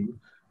pain team,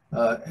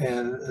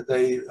 and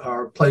they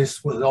are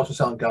placed with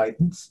ultrasound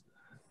guidance.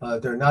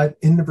 They're not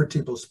in the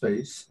vertebral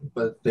space,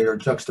 but they are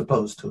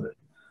juxtaposed to it.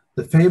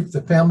 The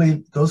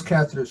family, those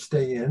catheters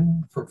stay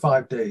in for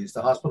 5 days.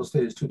 The hospital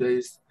stay is 2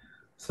 days.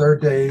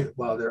 Third day,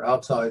 while they're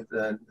outside,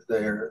 then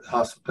the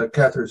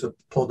catheters are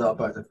pulled out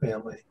by the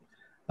family.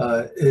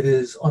 It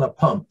is on a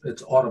pump.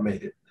 It's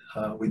automated.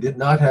 We did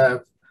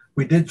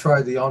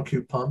try the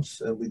on-cue pumps,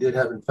 and we did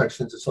have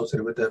infections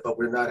associated with that, but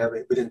we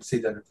didn't see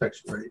that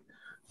infection rate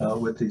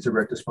with these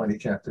erector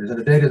spinae catheters. And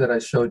the data that I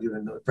showed you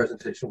in the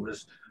presentation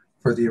was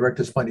for the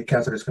erector spinae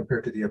catheters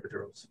compared to the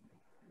epidurals.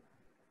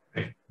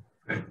 Great.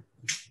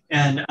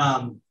 And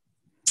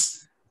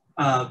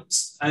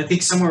I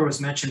think somewhere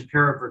was mentioned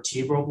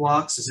paravertebral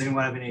blocks. Does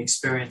anyone have any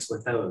experience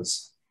with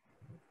those?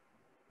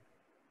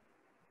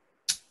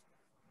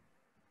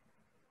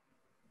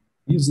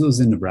 We used those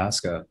in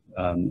Nebraska,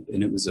 and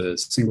it was a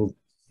single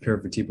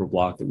paravertebral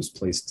block that was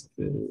placed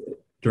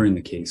during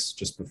the case,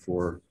 just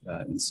before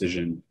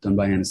incision, done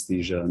by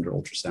anesthesia under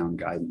ultrasound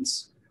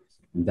guidance.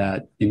 And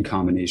that, in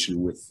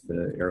combination with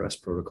the ARAS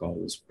protocol,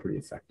 was pretty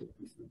effective.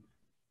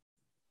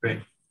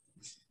 Great.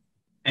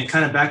 And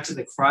kind of back to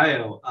the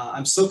cryo,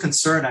 I'm still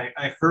concerned.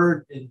 I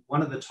heard in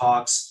one of the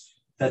talks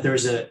that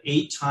there's a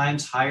 8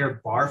 times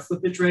higher bar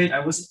flippage rate.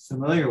 I wasn't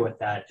familiar with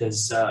that.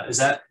 Is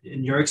that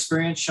in your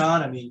experience,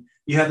 Sean? I mean,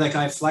 you have that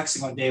guy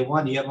flexing on day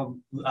 1. Do you have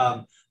him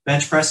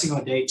bench pressing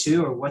on day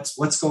 2, or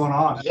what's going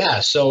on?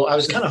 Yeah, so I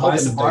was kind of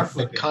hoping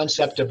the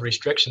concept of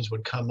restrictions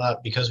would come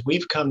up, because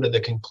we've come to the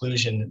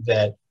conclusion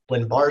that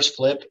when bars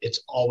flip,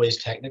 it's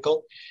always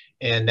technical,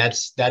 and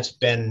that's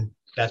been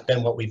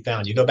what we've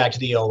found. You go back to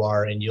the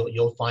OR and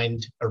you'll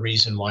find a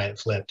reason why it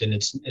flipped, and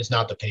it's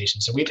not the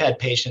patient. So we've had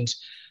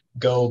patients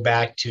go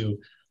back to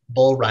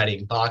bull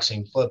riding,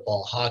 boxing,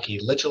 football, hockey,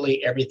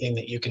 literally everything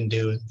that you can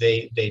do,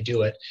 they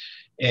do it.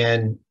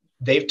 And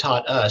they've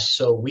taught us,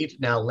 so we've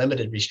now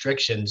limited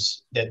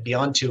restrictions that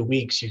beyond 2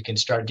 weeks, you can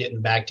start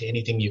getting back to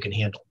anything you can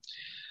handle.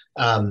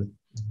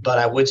 But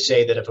I would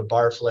say that if a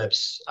bar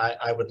flips,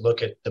 I would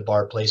look at the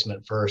bar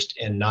placement first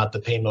and not the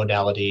pain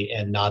modality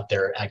and not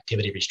their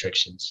activity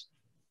restrictions.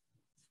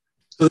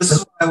 So this is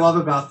what I love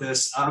about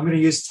this. I'm going to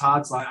use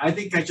Todd's line. I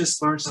think I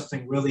just learned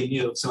something really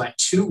new. So at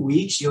 2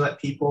 weeks, you let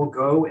people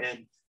go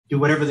and do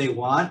whatever they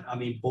want. I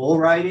mean, bull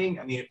riding.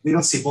 I mean, we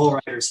don't see bull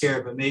riders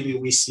here, but maybe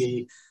we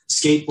see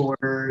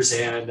skateboarders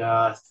and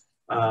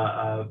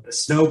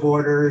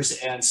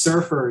snowboarders and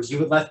surfers. You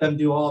would let them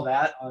do all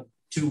that on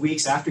 2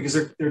 weeks after,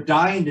 because they're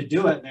dying to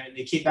do it, and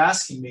they keep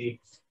asking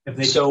me if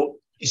they. So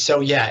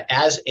yeah,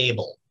 as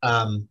able.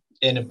 And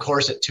of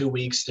course, at 2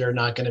 weeks, they're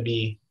not going to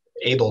be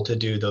able to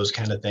do those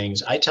kind of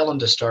things. I tell them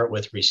to start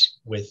with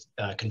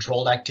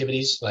controlled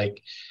activities,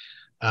 like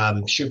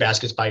shoot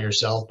baskets by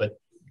yourself, but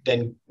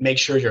then make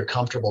sure you're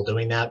comfortable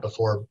doing that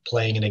before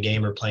playing in a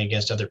game or playing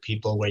against other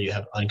people where you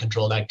have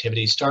uncontrolled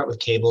activities. Start with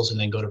cables and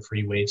then go to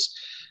free weights,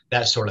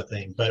 that sort of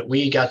thing. But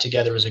we got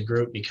together as a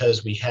group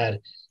because we had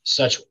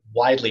such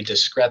widely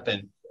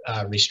discrepant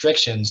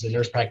restrictions. The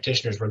nurse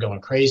practitioners were going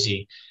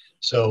crazy.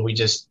 So we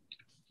just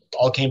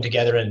all came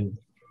together and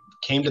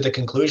came to the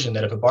conclusion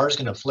that if a bar is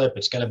going to flip,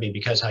 it's going to be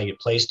because how you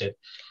placed it.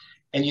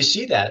 And you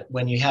see that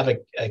when you have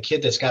a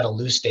kid that's got a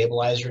loose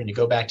stabilizer and you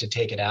go back to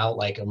take it out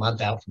like a month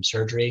out from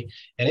surgery,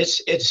 and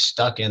it's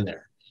stuck in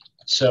there.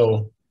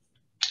 So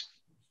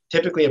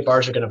typically if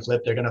bars are going to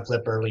flip, they're going to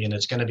flip early, and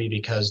it's going to be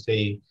because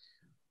they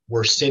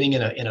were sitting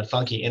in a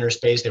funky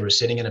interspace. They were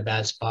sitting in a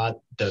bad spot.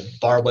 The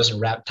bar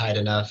wasn't wrapped tight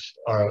enough,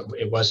 or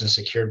it wasn't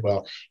secured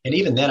well. And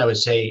even then I would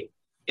say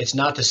it's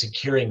not the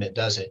securing that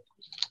does it.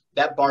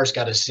 That bar's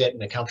got to sit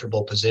in a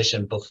comfortable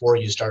position before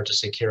you start to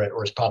secure it,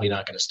 or it's probably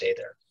not going to stay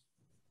there.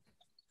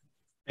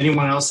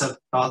 Anyone else have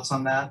thoughts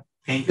on that?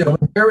 Yeah,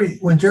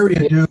 when Jerry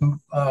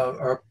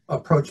Adu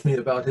approached me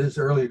about his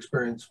early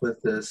experience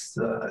with this,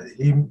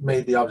 he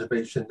made the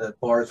observation that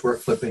bars were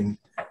flipping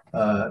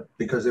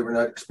because they were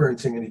not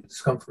experiencing any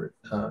discomfort.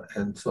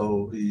 And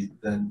so he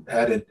then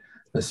added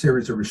a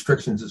series of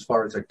restrictions as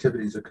far as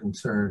activities are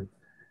concerned.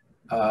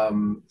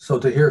 So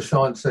to hear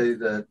Sean say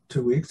that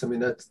 2 weeks, I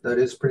mean, that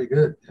is pretty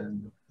good.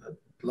 And I'd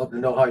love to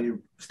know how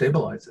you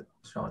stabilize it,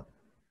 Sean.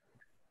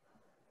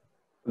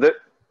 This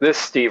is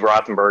Steve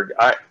Rothenberg.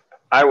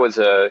 I was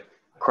a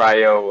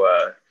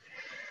cryo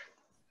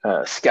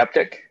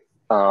skeptic,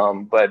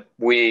 but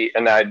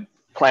I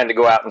planned to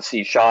go out and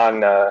see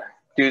Sean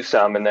do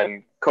some, and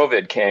then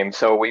COVID came.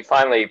 So we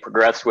finally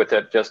progressed with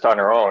it just on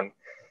our own,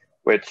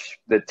 which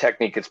the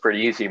technique is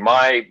pretty easy.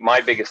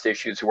 My biggest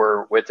issues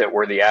were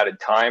the added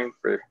time.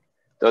 For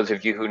those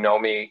of you who know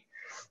me,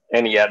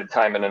 any added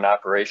time in an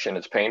operation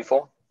is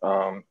painful.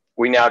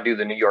 We now do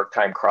the New York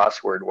Times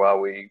crossword while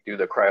we do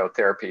the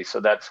cryotherapy.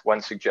 So that's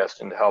one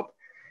suggestion to help.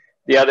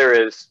 The other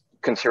is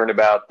concerned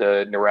about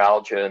the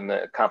neuralgia and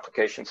the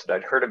complications that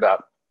I'd heard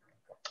about.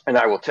 And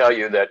I will tell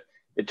you that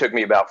it took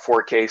me about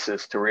 4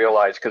 cases to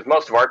realize, because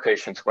most of our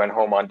patients went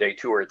home on day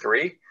 2 or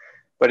 3,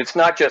 but it's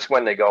not just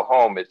when they go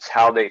home, it's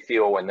how they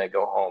feel when they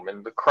go home.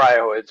 And the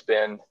cryo, it's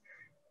been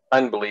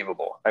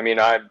unbelievable. I mean,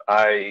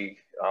 I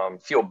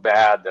feel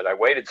bad that I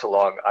waited so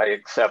long. I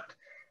accept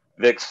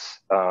Vic's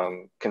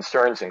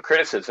concerns and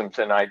criticisms,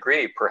 and I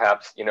agree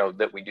perhaps,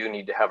 that we do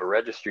need to have a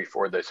registry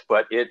for this,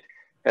 but it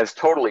has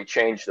totally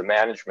changed the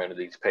management of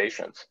these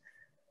patients.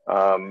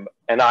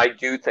 And I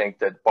do think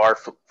that bar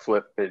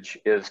flippage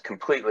is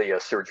completely a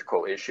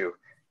surgical issue.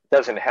 It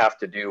doesn't have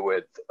to do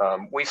with,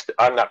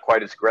 I'm not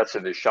quite as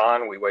aggressive as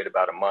Sean. We wait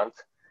about a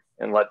month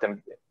and let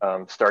them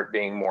start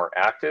being more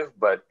active.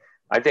 But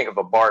I think if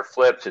a bar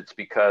flips, it's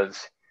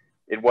because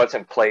it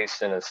wasn't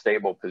placed in a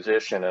stable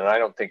position. And I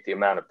don't think the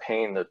amount of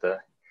pain that the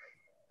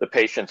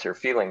patients are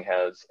feeling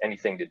has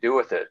anything to do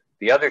with it.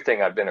 The other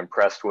thing I've been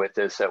impressed with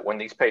is that when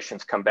these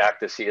patients come back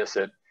to see us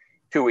at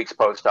 2 weeks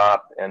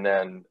post-op, and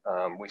then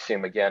we see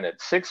them again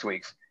at 6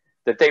 weeks,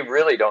 that they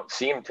really don't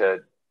seem to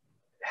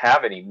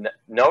have any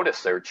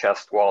notice their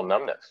chest wall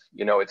numbness.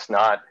 It's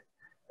not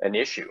an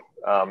issue.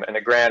 And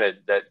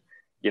granted that,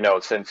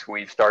 since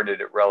we've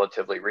started it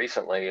relatively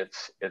recently,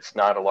 it's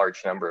not a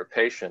large number of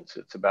patients.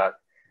 It's about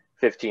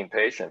 15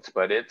 patients,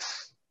 but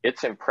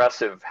it's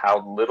impressive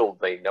how little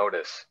they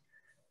notice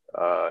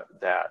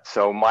that.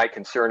 So my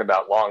concern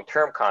about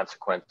long-term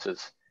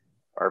consequences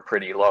are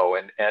pretty low.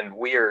 And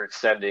we are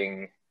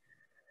sending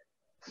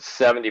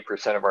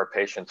 70% of our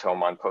patients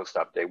home on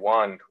post-op day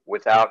 1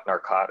 without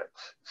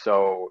narcotics.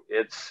 So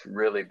it's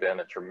really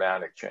been a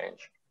dramatic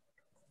change.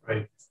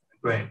 Right.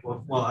 Great.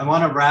 Well, I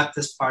want to wrap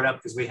this part up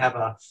because we have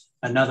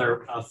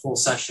another full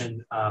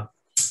session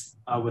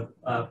with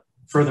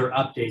further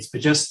updates.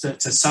 But just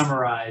to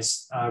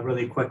summarize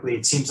really quickly,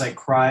 it seems like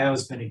cryo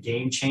has been a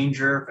game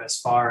changer as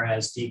far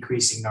as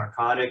decreasing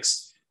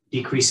narcotics,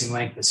 decreasing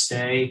length of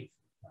stay.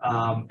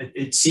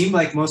 It seemed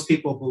like most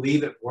people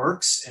believe it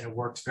works, and it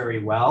works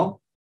very well.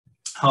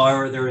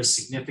 However, there is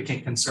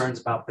significant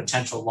concerns about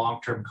potential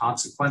long-term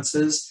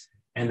consequences,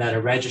 and that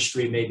a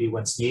registry may be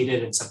what's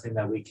needed and something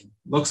that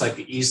looks like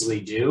we easily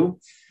do.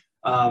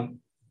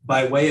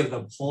 By way of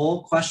the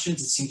poll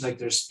questions, it seems like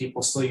there's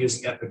people still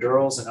using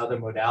epidurals and other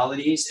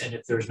modalities. And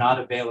if there's not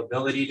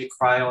availability to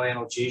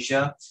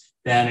cryoanalgesia,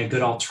 then a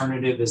good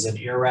alternative is an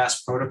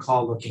ERAS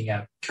protocol looking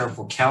at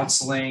careful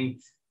counseling,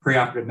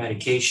 preoperative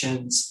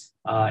medications,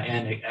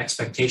 and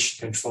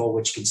expectation control,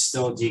 which can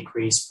still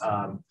decrease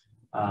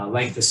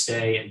length of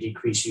stay and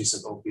decrease use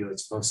of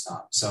opioids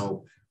post-op.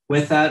 So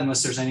with that,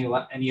 unless there's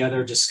any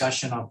other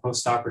discussion on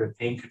post-operative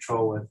pain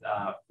control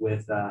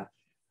with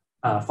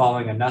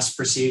following a Nuss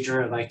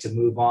procedure, I'd like to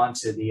move on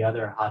to the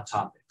other hot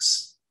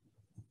topics.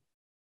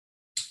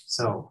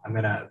 So I'm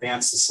going to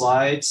advance the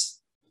slides.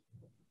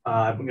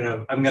 I'm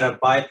gonna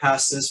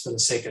bypass this for the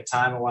sake of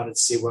time. I wanted to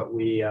see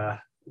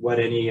what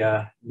any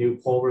new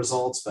poll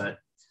results, but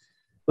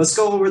let's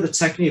go over the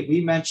technique.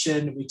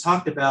 We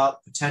talked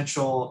about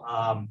potential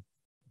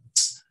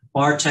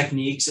bar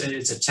techniques.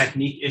 It's a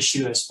technique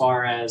issue as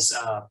far as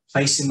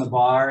placing the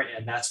bar,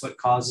 and that's what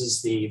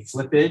causes the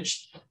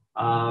flippage.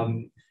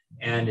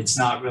 And it's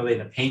not really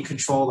the pain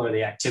control or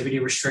the activity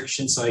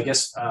restriction. So I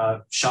guess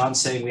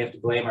Sean's saying we have to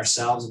blame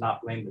ourselves and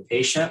not blame the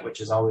patient, which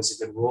is always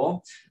a good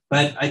rule.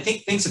 But I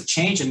think things have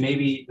changed and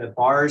maybe the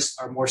bars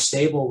are more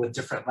stable with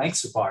different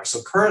lengths of bars.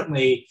 So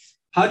currently,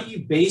 how do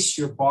you base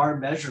your bar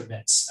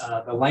measurements,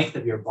 the length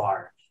of your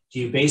bar? Do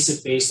you base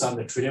it based on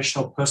the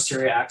traditional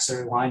posterior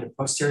axillary line to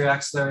posterior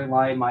axillary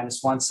line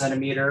minus 1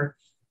 centimeter?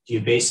 Do you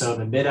base it on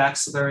the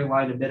mid-axillary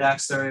line to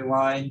mid-axillary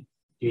line?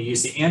 Do you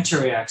use the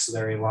anterior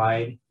axillary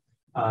line?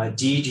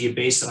 D, do you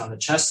base it on the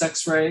chest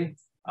x-ray?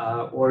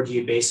 Or do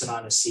you base it on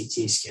a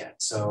CT scan?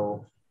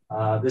 So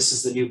this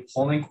is the new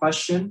polling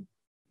question.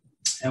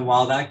 And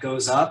while that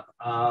goes up,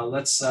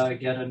 let's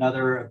get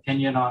another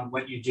opinion on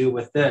what you do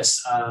with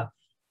this.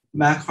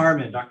 Mac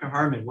Harmon, Dr.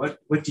 Harmon, what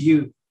do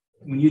you,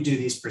 when you do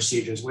these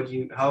procedures,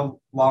 how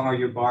long are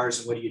your bars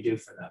and what do you do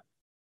for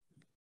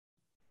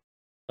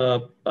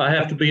them? I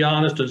have to be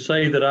honest and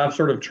say that I've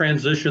sort of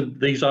transitioned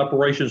these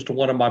operations to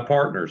one of my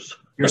partners.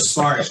 You're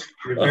smart.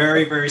 You're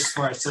very, very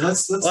smart. So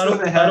let's move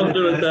ahead. I don't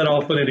do it that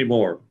often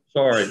anymore.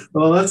 Sorry.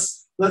 Well,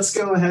 let's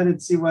go ahead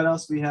and see what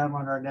else we have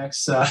on our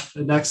next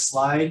the next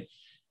slide.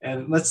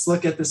 And let's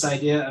look at this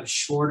idea of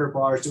shorter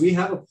bars. Do we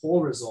have a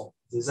poll result?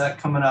 Is that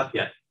coming up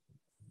yet?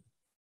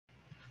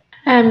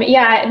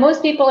 Yeah,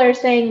 most people are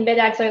saying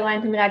mid-axillary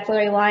line to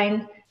mid-axillary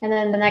line, and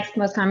then the next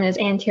most common is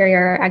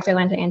anterior axillary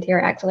line to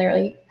anterior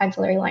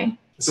axillary line.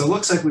 So it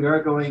looks like we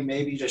are going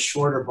maybe to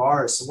shorter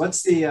bars. So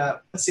what's the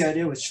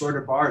idea with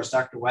shorter bars,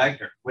 Dr.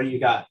 Wagner? What do you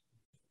got?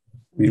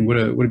 I mean, what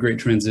a great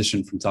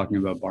transition from talking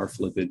about bar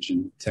flippage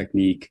and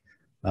technique.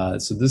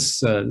 So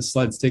this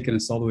slide's taken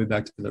us all the way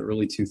back to the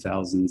early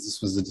 2000s. This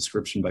was a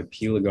description by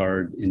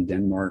Pilegaard in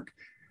Denmark,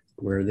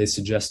 where they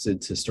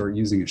suggested to start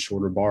using a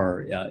shorter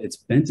bar. It's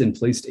bent and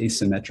placed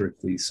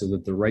asymmetrically so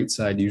that the right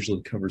side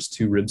usually covers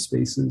 2 rib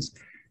spaces,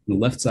 and the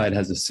left side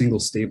has a single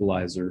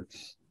stabilizer.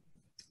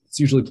 It's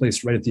usually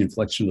placed right at the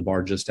inflection of the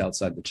bar just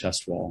outside the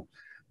chest wall.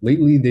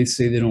 Lately, they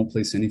say they don't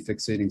place any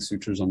fixating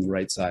sutures on the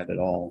right side at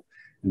all.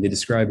 And they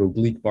describe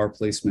oblique bar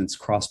placements,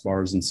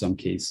 crossbars in some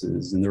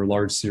cases. In their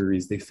large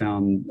series, they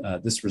found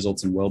this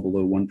results in well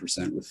below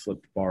 1% with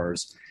flipped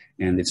bars,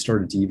 and they've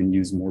started to even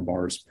use more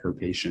bars per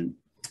patient.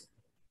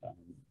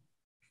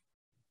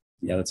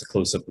 Yeah, that's a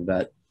close-up of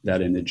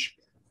that image.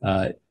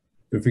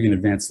 If we can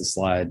advance the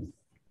slide.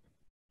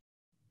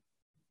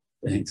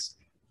 Thanks.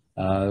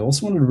 I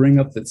also wanted to bring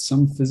up that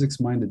some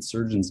physics-minded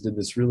surgeons did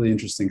this really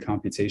interesting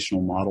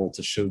computational model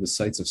to show the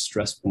sites of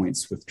stress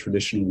points with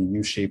traditionally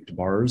U-shaped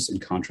bars in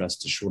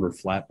contrast to shorter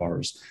flat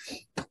bars.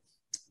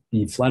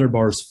 The flatter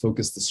bars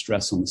focused the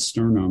stress on the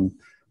sternum,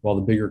 while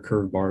the bigger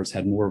curved bars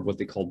had more of what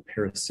they called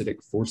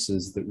parasitic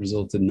forces that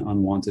resulted in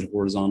unwanted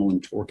horizontal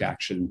and torque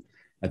action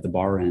at the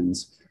bar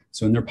ends.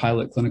 So in their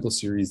pilot clinical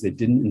series, they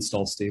didn't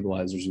install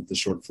stabilizers with the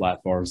short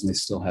flat bars, and they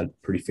still had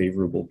pretty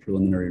favorable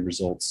preliminary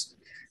results.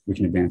 We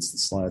can advance the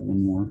slide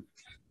one more.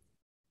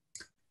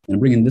 And I'm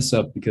bringing this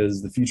up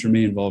because the future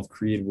may involve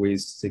creative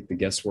ways to take the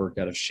guesswork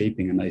out of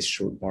shaping a nice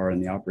short bar in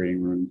the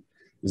operating room.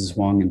 This is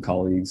Huang and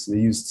colleagues. They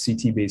used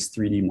CT-based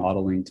 3D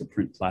modeling to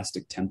print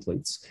plastic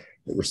templates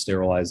that were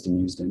sterilized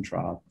and used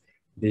intra-op.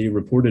 They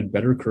reported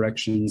better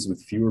corrections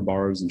with fewer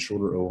bars and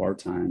shorter OR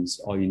times.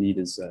 All you need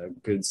is a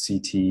good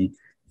CT,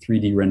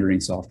 3D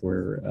rendering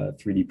software,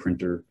 3D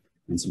printer,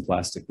 and some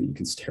plastic that you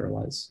can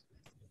sterilize.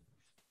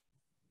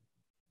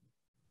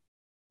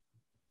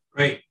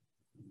 Great.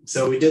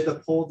 So we did the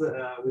poll,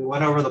 we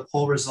went over the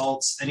poll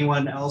results.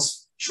 Anyone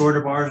else,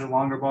 shorter bars or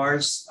longer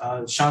bars?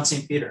 Sean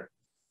St. Peter.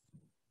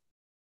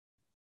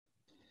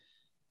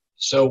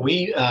 So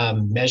we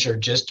measure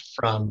just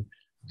from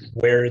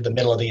where the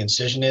middle of the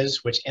incision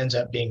is, which ends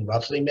up being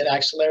roughly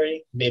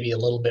mid-axillary, maybe a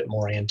little bit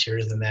more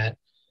anterior than that.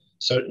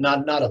 So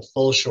not a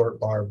full short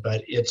bar,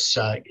 but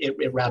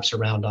it wraps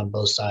around on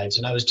both sides.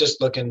 And I was just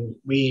looking,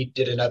 we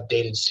did an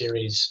updated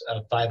series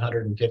of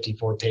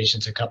 554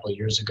 patients a couple of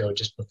years ago,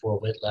 just before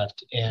Whit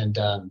left. And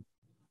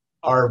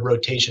our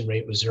rotation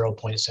rate was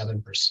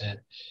 0.7%.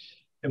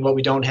 And what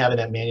we don't have in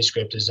that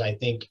manuscript is, I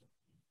think,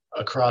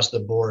 across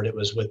the board, it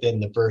was within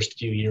the first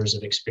few years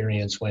of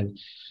experience when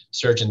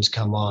surgeons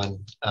come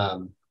on,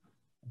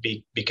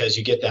 because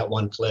you get that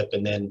one flip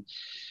and then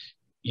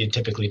you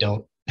typically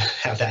don't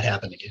have that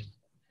happen again.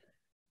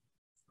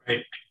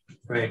 Right.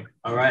 Right.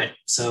 All right.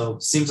 So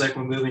seems like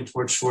we're moving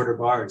towards shorter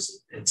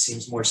bars. It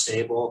seems more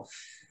stable.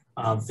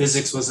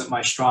 Physics wasn't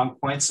my strong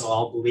point, so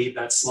I'll believe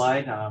that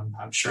slide.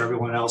 I'm sure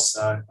everyone else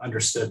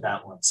understood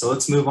that one. So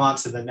let's move on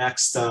to the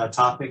next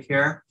topic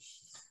here.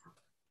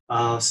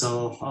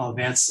 So I'll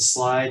advance the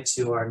slide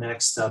to our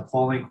next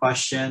polling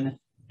question.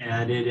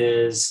 And it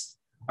is,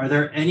 are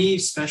there any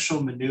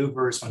special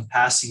maneuvers when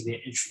passing the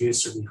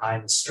introducer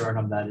behind the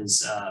sternum that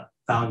is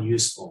found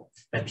useful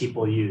that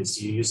people use?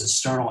 Do you use a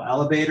sternal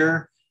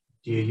elevator?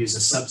 Do you use a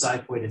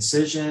subxiphoid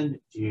incision?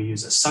 Do you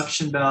use a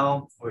suction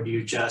bell? Or do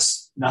you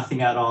just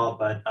nothing at all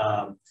but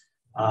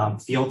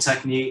field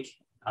technique?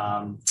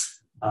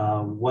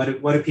 What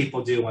do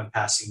people do when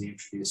passing the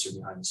introducer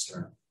behind the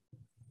sternum?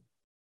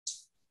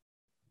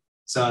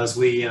 So as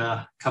we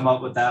come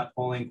up with that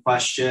polling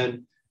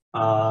question,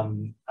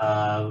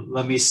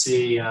 let me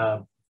see,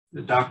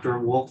 Dr.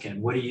 Wolkin,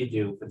 what do you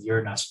do with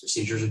your Nuss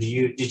procedures? Or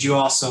did you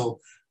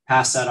also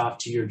pass that off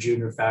to your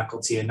junior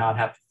faculty and not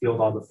have to field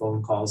all the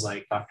phone calls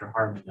like Dr.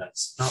 Harmon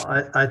does?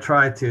 No, I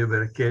try to,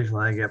 but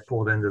occasionally I get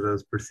pulled into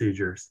those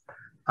procedures.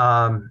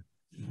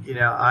 You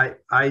know,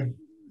 I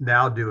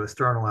now do a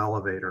sternal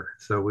elevator.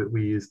 So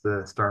we use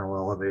the sternal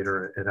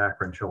elevator at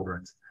Akron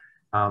Children's.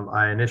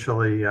 I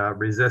initially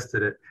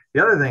resisted it.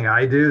 The other thing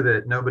I do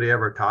that nobody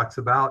ever talks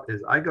about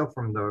is I go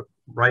from the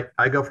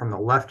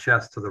left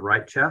chest to the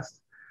right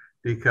chest,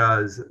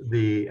 because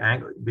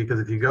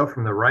if you go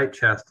from the right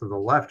chest to the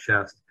left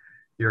chest,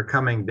 you're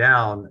coming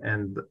down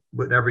and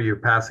whatever you're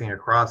passing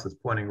across is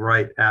pointing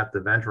right at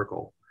the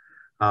ventricle.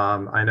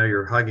 I know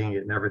you're hugging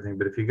it and everything,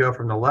 but if you go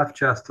from the left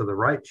chest to the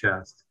right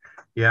chest,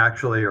 you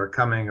actually are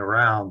coming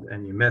around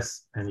and you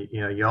miss, and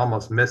you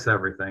almost miss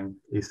everything.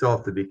 You still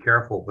have to be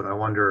careful, but I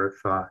wonder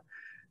if,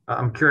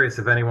 I'm curious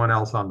if anyone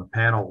else on the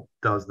panel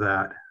does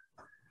that.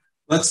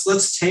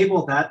 Let's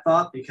table that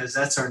thought, because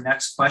that's our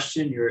next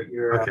question.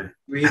 You're okay. A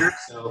reader,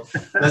 so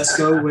let's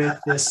go with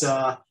this.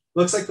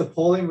 Looks like the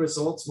polling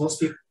results, most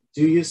people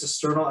do use a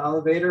sternal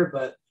elevator,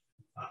 but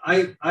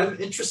I'm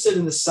interested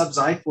in the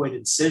subxiphoid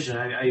incision.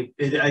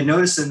 I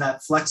noticed in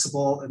that flex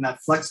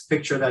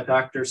picture that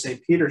Dr.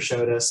 St. Peter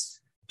showed us,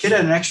 kid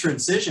had an extra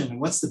incision.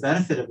 What's the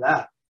benefit of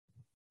that?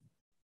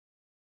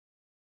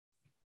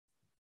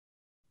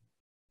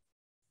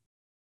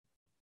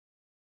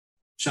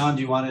 Sean,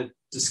 do you want to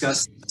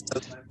discuss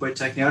subxiphoid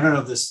technique? I don't know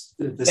if this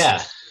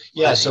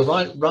yeah. So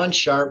Ron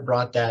Sharp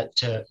brought that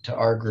to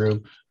our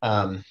group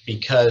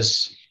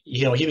because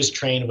he was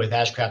trained with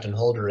Ashcraft and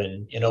Holder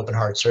in open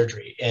heart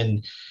surgery,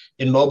 and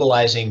in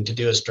mobilizing to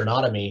do a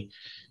sternotomy,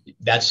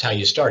 that's how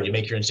you start. You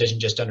make your incision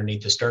just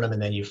underneath the sternum,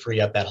 and then you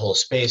free up that whole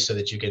space so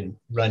that you can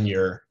run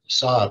your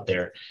saw up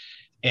there.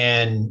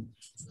 And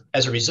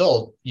as a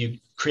result, you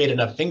create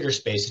enough finger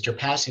space that you're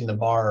passing the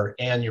bar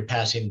and you're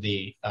passing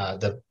the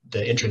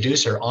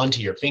introducer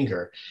onto your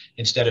finger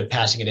instead of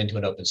passing it into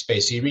an open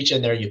space. So you reach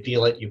in there, you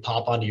feel it, you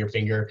pop onto your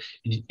finger,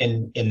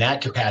 and in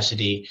that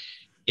capacity,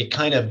 it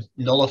kind of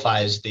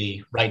nullifies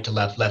the right to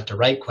left, left to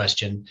right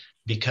question,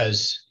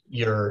 because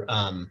you're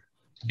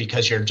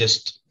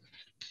just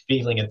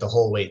feeling it the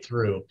whole way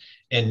through.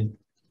 And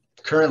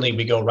currently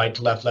we go right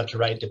to left, left to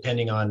right,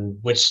 depending on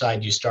which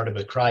side you started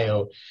with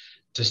cryo.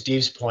 To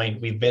Steve's point,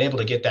 we've been able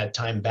to get that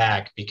time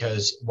back,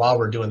 because while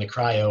we're doing the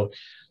cryo,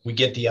 we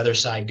get the other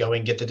side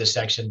going, get the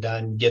dissection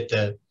done, get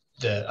the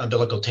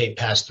umbilical tape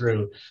passed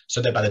through,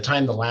 so that by the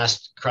time the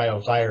last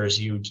cryo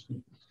fires, you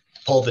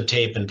pull the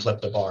tape and flip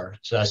the bar.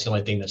 So that's the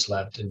only thing that's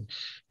left. And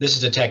this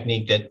is a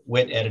technique that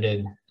Whit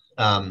edited.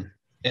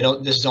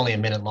 This is only a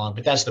minute long,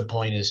 but that's the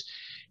point, is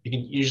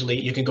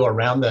you can go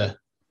around the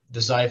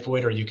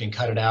xiphoid, or you can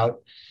cut it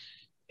out.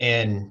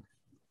 And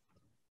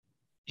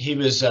he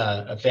was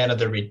a fan of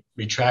the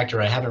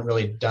retractor. I haven't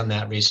really done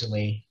that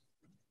recently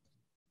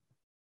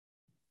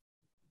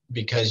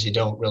because you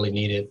don't really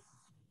need it.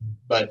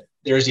 But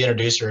there's the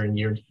introducer, and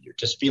you're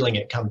just feeling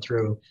it come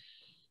through.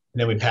 And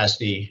then we pass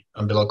the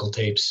umbilical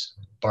tapes.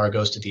 Bar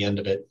goes to the end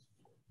of it.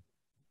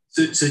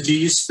 So do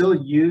you still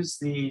use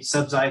the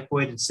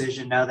subxiphoid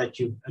incision now that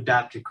you've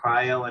adapted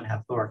cryo and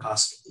have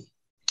thoracoscopy?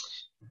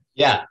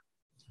 Yeah,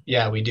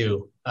 we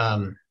do.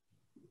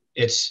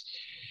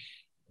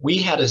 We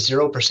had a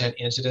 0%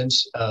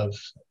 incidence of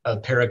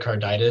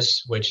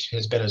pericarditis, which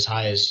has been as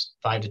high as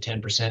 5 to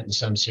 10% in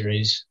some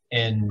series.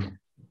 And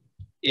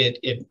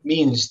it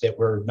means that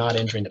we're not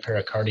injuring the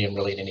pericardium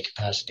really in any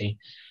capacity.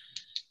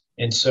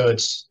 And so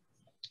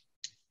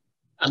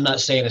I'm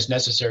not saying it's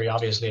necessary.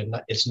 Obviously,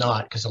 it's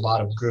not, because a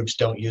lot of groups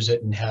don't use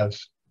it and have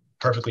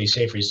perfectly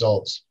safe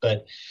results.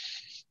 But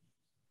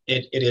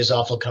it is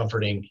awful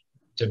comforting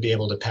to be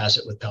able to pass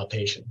it with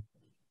palpation.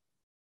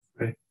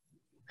 Right.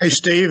 Hey,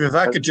 Steve, if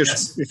I could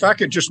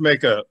just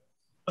make an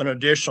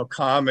additional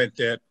comment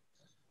that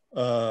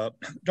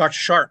Dr.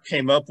 Sharp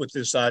came up with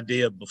this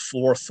idea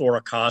before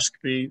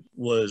thoracoscopy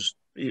was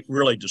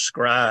really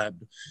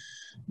described,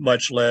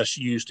 much less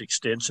used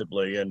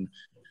extensively. And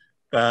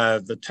by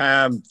the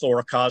time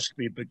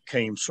thoracoscopy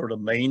became sort of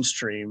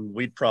mainstream,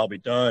 we'd probably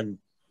done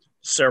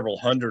several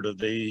hundred of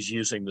these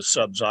using the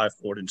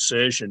subxiphoid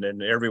incision,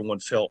 and everyone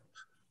felt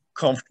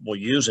comfortable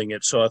using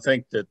it. So I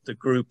think that the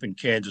group in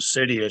Kansas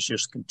City has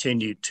just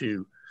continued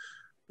to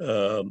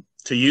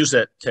use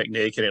that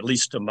technique. And at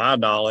least to my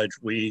knowledge,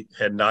 we've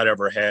not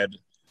ever had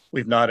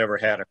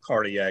a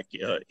cardiac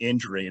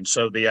injury. And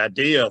so the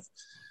idea of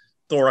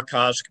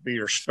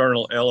thoracoscopy or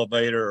sternal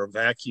elevator or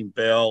vacuum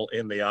bell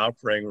in the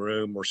operating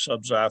room or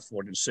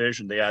subxiphoid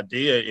incision, the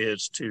idea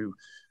is to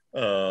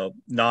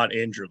not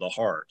injure the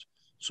heart.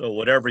 So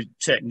whatever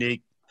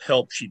technique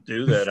helps you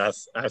do that,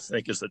 I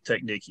think is the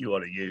technique you ought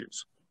to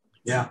use.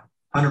 Yeah,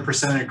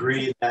 100%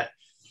 agree that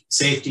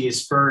safety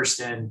is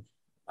first. And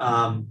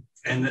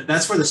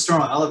that's where the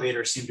sternal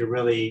elevators seem to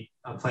really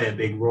play a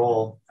big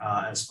role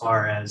as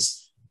far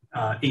as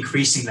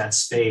increasing that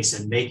space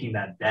and making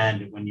that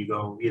bend when you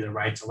go either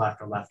right to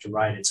left or left to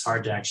right. It's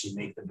hard to actually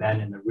make the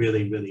bend in the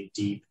really, really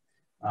deep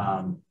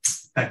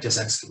pectus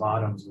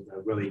excavatums with a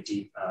really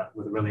deep,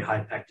 with a really high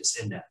pectus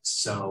index.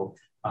 So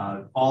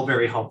all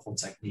very helpful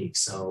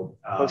techniques. So,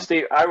 well,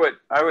 Steve, I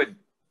would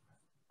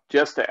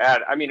just to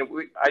add, I mean,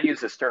 I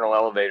use a sternal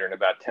elevator in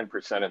about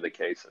 10% of the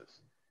cases.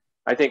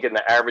 I think in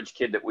the average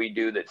kid that we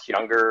do that's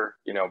younger,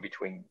 you know,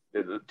 between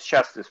the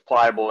chest is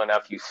pliable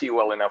enough, you see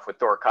well enough with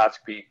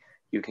thoracoscopy,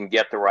 you can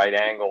get the right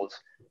angles.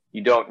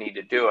 You don't need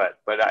to do it.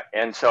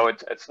 And so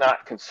it's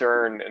not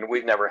concerned, and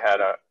we've never had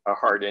a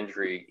heart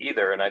injury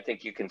either. And I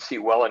think you can see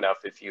well enough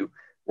if you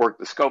work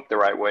the scope the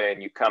right way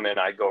and you come in,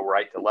 I go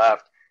right to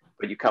left,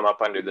 but you come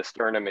up under the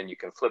sternum and you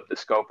can flip the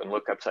scope and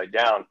look upside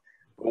down.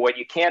 But what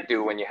you can't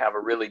do when you have a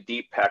really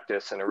deep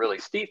pectus and a really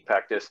steep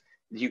pectus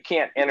is you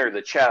can't enter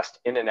the chest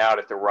in and out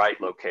at the right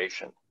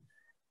location.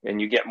 And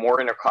you get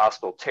more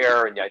intercostal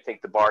tear, and I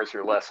think the bars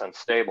are less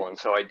unstable. And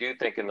so I do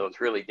think in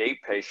those really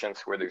deep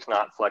patients where there's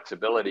not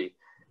flexibility,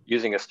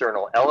 using a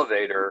sternal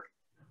elevator,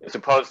 as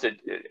opposed to,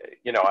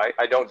 you know,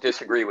 I don't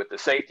disagree with the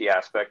safety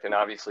aspect, and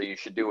obviously you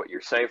should do what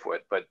you're safe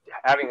with, but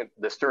having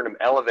the sternum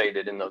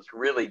elevated in those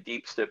really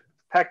deep stiff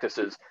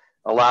pectuses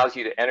allows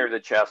you to enter the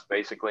chest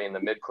basically in the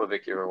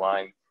midclavicular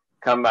line,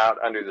 come out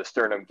under the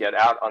sternum, get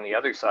out on the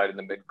other side of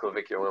the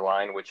midclavicular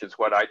line, which is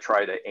what I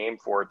try to aim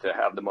for to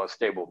have the most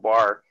stable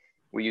bar.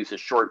 We use a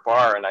short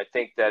bar, and I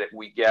think that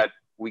we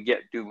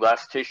do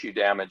less tissue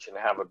damage and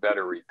have a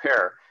better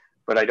repair.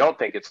 But I don't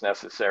think it's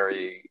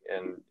necessary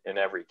in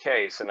every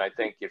case. And I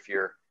think if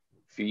you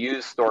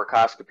use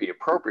thoracoscopy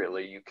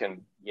appropriately, you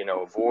can, you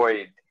know,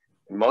 avoid,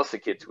 in most of the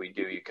kids we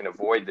do, you can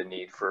avoid the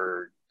need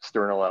for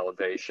sternal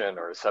elevation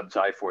or a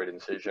subxiphoid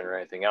incision or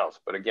anything else.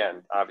 But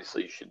again,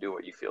 obviously you should do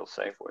what you feel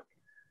safe with.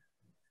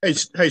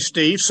 Hey,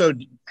 Steve, so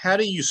how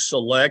do you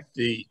select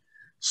the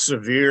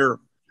severe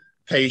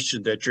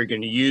patient that you're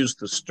going to use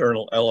the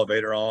sternal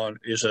elevator on?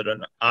 Is it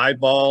an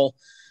eyeball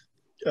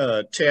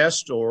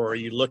test, or are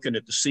you looking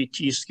at the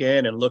CT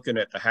scan and looking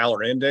at the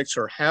Haller index,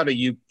 or how do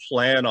you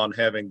plan on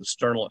having the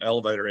sternal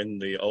elevator in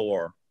the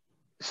OR?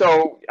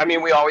 So, I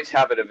mean, we always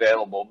have it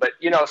available, but,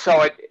 you know,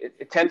 so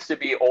it tends to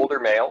be older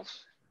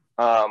males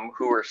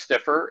who are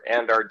stiffer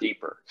and are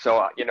deeper.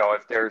 So, you know,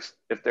 if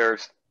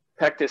there's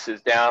pectus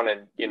is down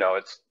and, you know,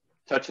 it's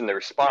touching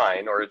their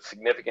spine or it's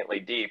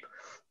significantly deep,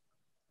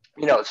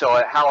 you know, so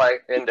a Haller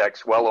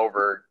index well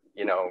over,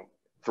 you know,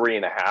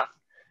 3.5.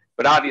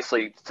 But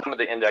obviously, some of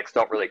the index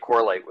don't really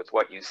correlate with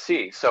what you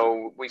see.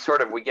 So we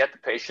get the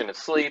patient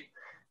asleep.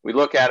 We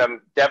look at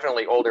them,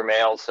 definitely older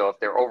males. So if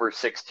they're over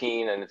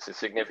 16 and it's a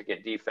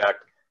significant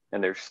defect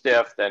and they're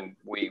stiff, then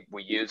we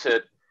use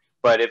it.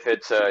 But if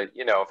it's a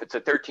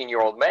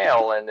 13-year-old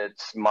male and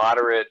it's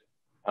moderate,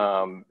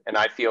 and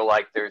I feel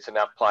like there's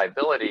enough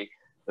pliability,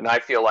 then I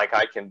feel like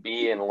I can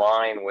be in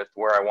line with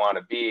where I want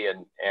to be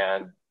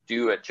and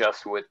do it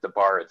just with the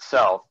bar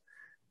itself.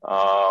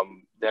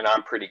 Then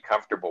I'm pretty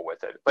comfortable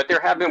with it. But there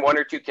have been 1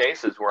 or 2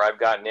 cases where I've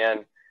gotten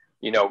in,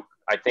 you know,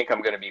 I think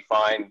I'm going to be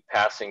fine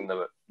passing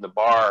the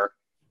bar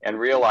and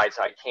realize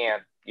I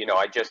can't, you know,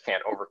 I just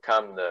can't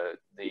overcome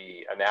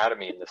the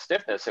anatomy and the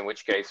stiffness, in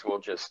which case we'll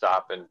just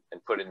stop and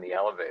put in the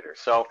elevator.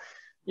 So,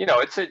 you know,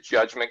 it's a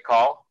judgment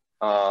call,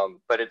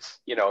 but it's,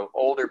 you know,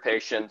 older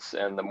patients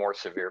and the more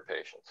severe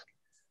patients.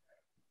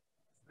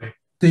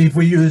 Steve,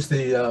 we use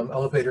the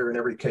elevator in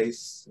every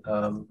case.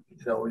 You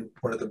know,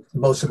 one of the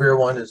most severe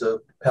one is a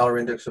Haller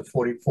index of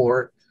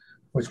 44, in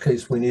which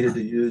case we needed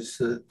to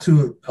use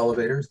 2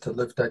 elevators to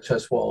lift that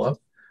chest wall up.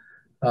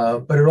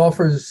 But it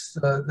offers,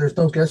 there's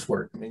no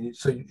guesswork. I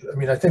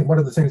mean, I think one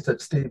of the things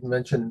that Steve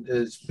mentioned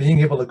is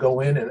being able to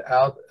go in and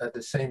out at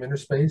the same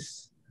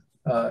interspace,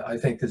 I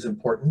think is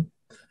important.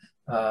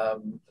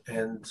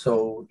 And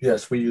so,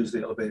 yes, we use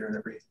the elevator in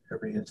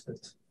every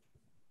instance.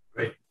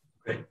 Great.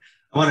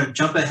 I want to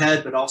jump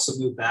ahead, but also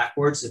move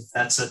backwards if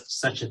that's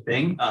such a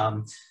thing.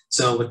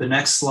 So with the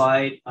next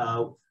slide,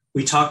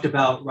 we talked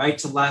about right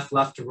to left,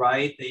 left to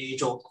right, the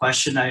age-old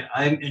question.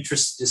 I'm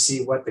interested to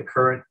see what the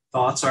current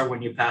thoughts are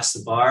when you pass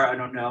the bar. I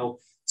don't know.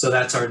 So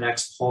that's our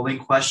next polling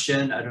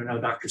question. I don't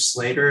know, Dr.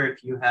 Slater,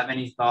 if you have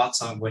any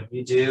thoughts on what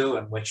you do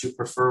and what you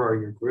prefer or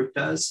your group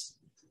does.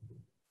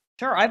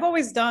 Sure. I've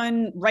always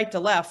done right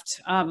to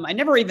left. I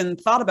never even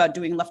thought about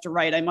doing left to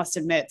right, I must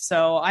admit.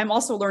 So I'm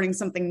also learning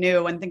something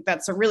new and think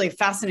that's a really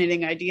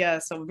fascinating idea.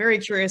 So very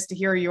curious to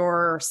hear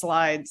your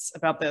slides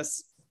about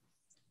this.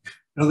 I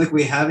don't think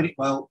we have any.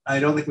 Well, I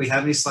don't think we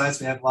have any slides.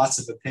 We have lots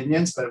of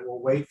opinions, but we'll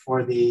wait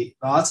for the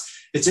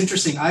thoughts. It's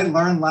interesting. I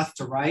learned left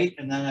to right,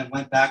 and then I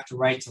went back to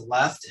right to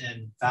left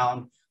and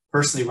found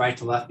personally right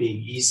to left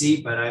being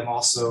easy, but I'm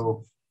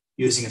also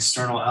using a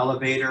sternal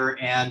elevator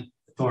and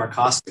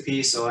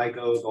thoracoscopy. So I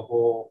go the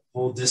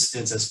whole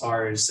distance as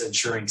far as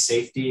ensuring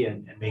safety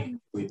and making sure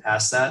we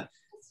pass that.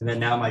 And then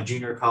now my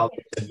junior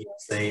colleague uses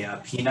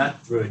a peanut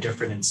through a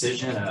different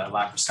incision, a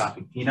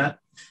laparoscopic peanut.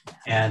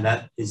 And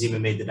that has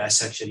even made the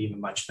dissection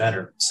even much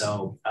better.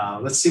 So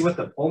let's see what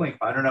the polling,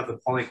 I don't know if the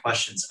polling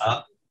question's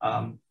up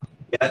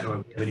yet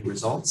or if we have any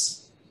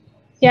results.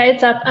 Yeah,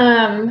 it's up.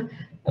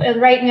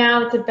 Right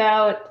now it's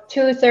about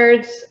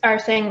 2/3 are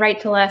saying right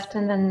to left,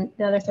 and then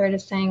the other third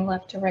is saying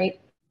left to right.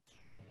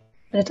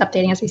 But it's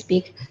updating as we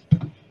speak.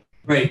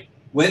 Great.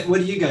 What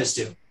do you guys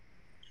do?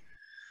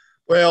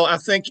 Well, I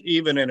think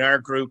even in our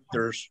group,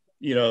 there's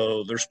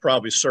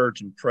probably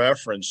surgeon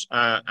preference.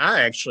 I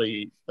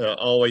actually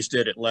always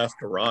did it left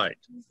to right,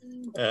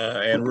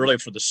 and really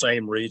for the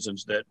same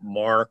reasons that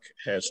Mark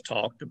has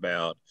talked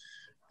about.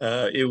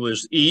 It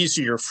was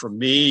easier for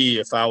me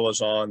if I was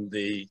on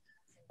the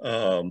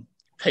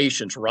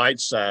patient's right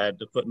side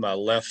to put my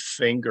left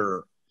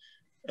finger,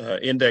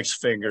 index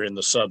finger in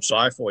the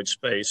subxiphoid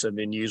space and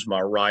then use my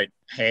right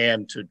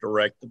hand to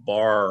direct the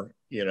bar,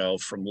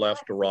 from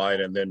left to right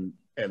and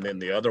then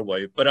the other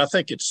way. But I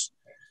think it's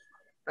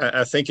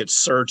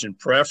surgeon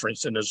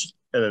preference. And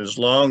as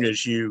long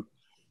as you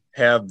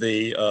have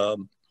the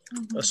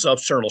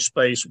substernal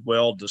space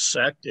well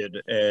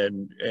dissected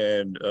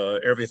and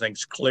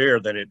everything's clear,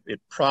 then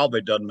it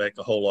probably doesn't make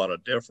a whole lot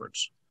of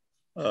difference.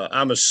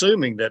 I'm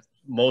assuming that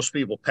most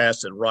people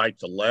pass it right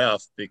to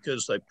left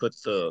because they put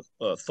the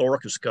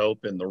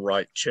thoracoscope in the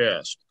right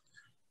chest.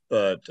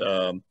 But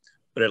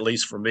at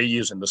least for me,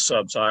 using the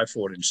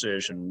subxiphoid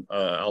incision,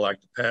 I like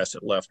to pass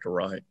it left to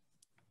right.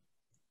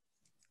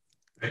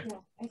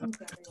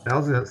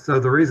 So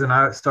the reason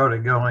I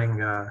started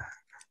going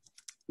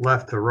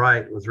left to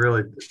right was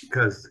really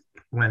because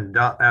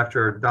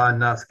after Don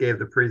Nuss gave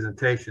the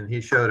presentation,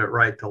 he showed it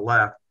right to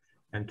left.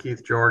 And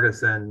Keith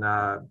Jorgensen,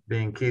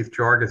 being Keith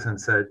Jorgensen,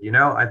 said,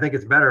 I think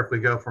it's better if we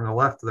go from the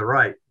left to the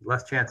right,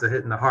 less chance of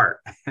hitting the heart.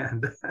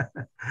 And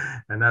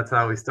that's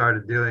how we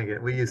started doing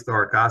it. We used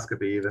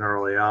thoracoscopy even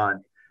early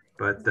on.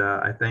 But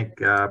I think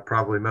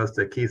probably most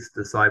of Keith's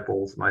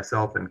disciples,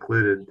 myself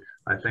included,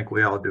 I think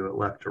we all do it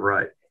left to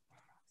right.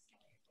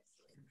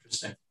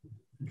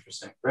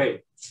 Interesting.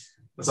 Great.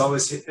 It's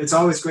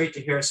always great to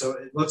hear. So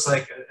it looks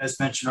like, as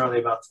mentioned earlier,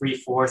 about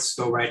 3/4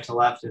 go right to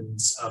left and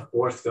a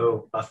fourth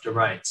go left to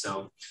right.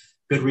 So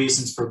good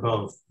reasons for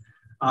both.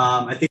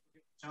 I think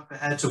we can jump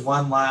ahead to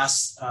one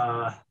last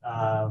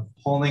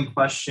polling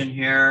question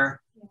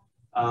here.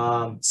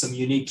 Some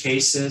unique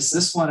cases.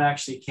 This one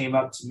actually came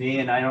up to me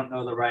and I don't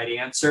know the right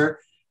answer.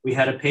 We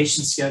had a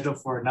patient scheduled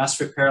for a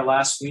Nuss repair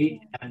last week,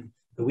 and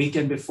the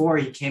weekend before,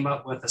 he came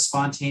up with a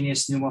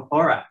spontaneous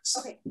pneumothorax.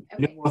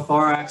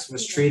 Pneumothorax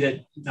was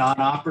treated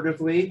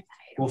non-operatively.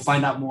 We'll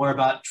find out more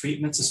about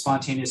treatments of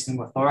spontaneous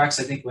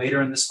pneumothorax, I think,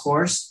 later in this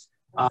course.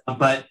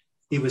 But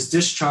he was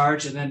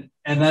discharged, and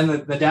then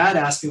the dad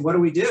asked me, "What do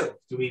we do?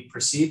 Do we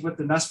proceed with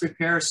the Nuss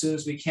repair as soon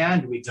as we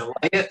can? Do we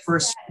delay it for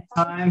a certain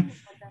time?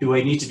 Do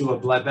I need to do a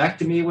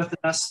blebectomy with the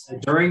Nuss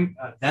during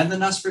then the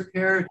Nuss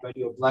repair? Do I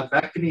do a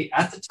blebectomy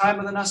at the time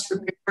of the Nuss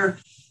repair?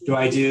 Do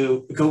I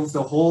go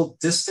the whole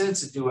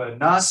distance and do a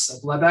Nuss, a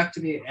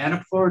blebectomy, and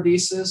a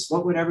pleurodesis?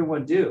 What would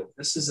everyone do?"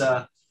 This is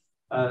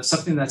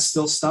something that's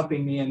still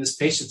stumping me, and this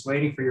patient's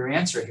waiting for your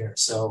answer here.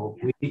 So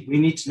we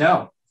need to know.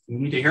 We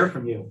need to hear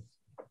from you.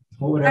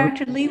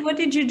 Dr. Lee, what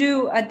did you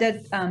do at that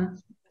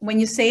when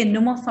you say a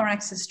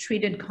pneumothorax is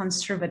treated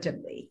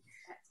conservatively?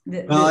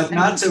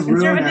 Not to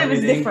ruin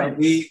everything, but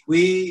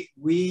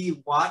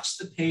we watched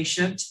the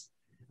patient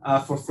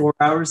for 4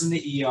 hours in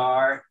the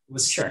ER,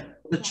 was sure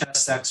the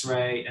chest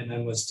X-ray, and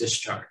then was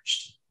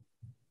discharged.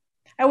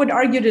 I would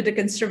argue that the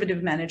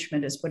conservative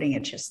management is putting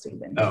a chest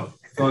tube in. Oh,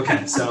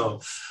 okay.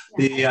 So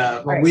we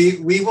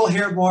will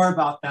hear more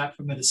about that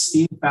from an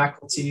esteemed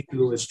faculty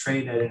who was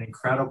trained at an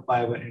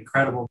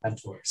incredible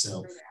mentor.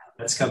 So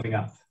that's coming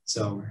up.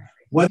 So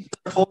what do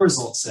the poll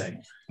results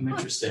say? I'm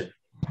interested.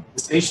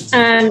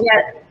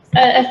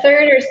 A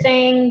third are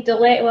saying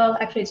delay. Well,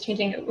 actually, it's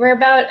changing. We're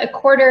about a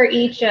quarter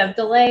each of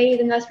delay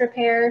the Nuss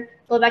repair,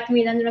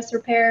 blebectomy, then the Nuss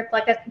repair,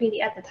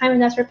 blebectomy at the time of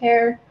Nuss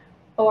repair,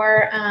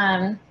 or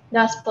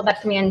Nuss,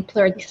 blebectomy, and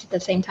pleurodesis at the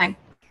same time.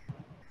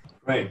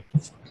 Right.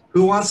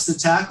 Who wants to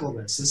tackle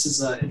this? This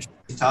is an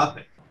interesting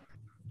topic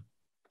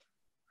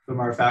from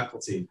our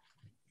faculty.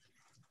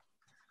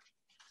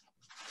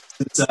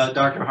 Since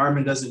Dr.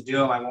 Harmon doesn't do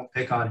them, I won't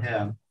pick on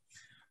him.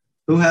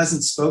 Who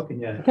hasn't spoken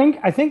yet?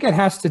 I think it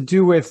has to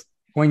do with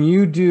when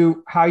you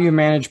do how you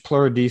manage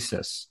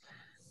pleurodesis.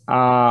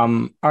 How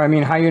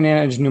you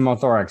manage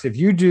pneumothorax. If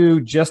you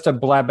do just a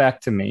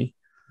blebectomy,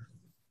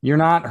 you're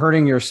not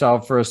hurting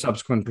yourself for a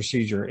subsequent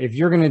procedure. If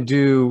you're going to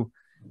do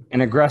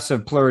an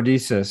aggressive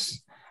pleurodesis,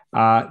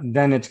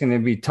 then it's going to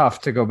be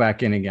tough to go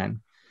back in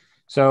again.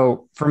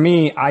 So for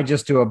me, I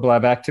just do a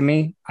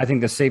blebectomy. I think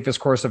the safest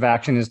course of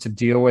action is to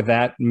deal with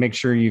that, make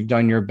sure you've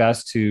done your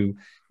best to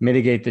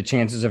mitigate the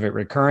chances of it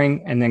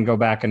recurring, and then go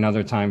back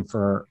another time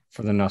for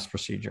the Nuss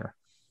procedure.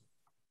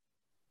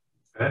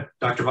 Okay.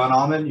 Dr. Von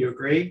Allman, you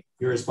agree?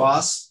 You're his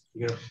boss?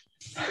 You're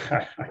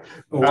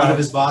one of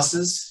his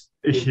bosses?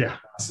 Yeah.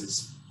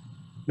 Bosses.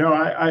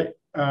 No,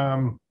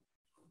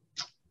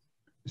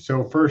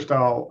 so first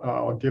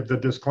I'll give the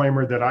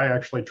disclaimer that I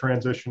actually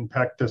transitioned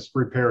Pectus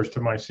repairs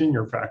to my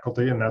senior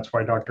faculty, and that's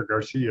why Dr.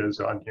 Garcia is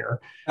on here.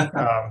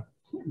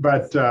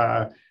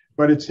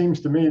 But it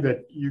seems to me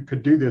that you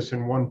could do this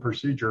in one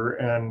procedure,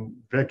 and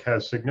Vic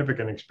has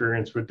significant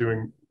experience with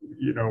doing,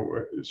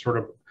 sort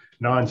of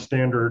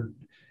non-standard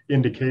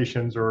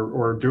indications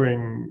or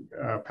doing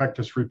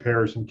Pectus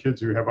repairs in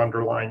kids who have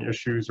underlying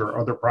issues or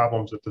other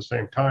problems at the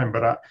same time.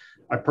 But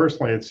I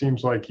personally, it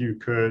seems like you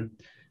could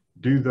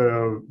do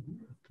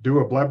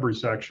a bleb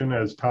resection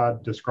as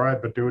Todd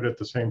described, but do it at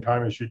the same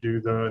time as you do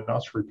the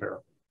Nuss repair.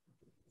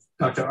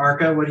 Dr.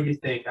 Arca, what do you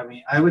think? I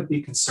mean, I would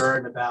be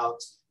concerned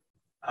about,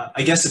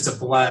 I guess it's a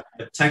bleb,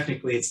 but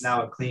technically it's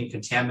now a clean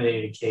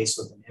contaminated case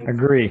with an implant.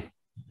 Agree.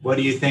 What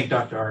do you think,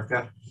 Dr.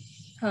 Arca?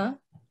 Huh?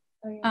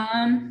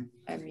 I'm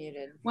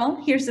muted.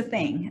 Well, here's the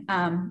thing.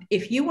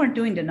 If you weren't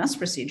doing the Nuss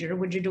procedure,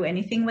 would you do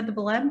anything with the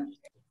bleb?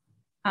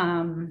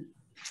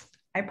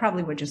 I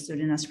probably would just do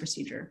the Nuss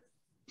procedure.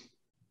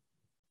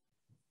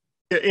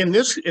 In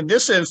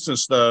this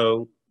instance,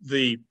 though,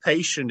 the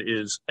patient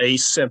is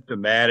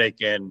asymptomatic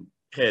and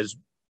has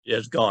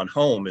gone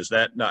home. Is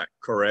that not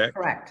correct?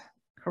 Correct.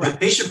 The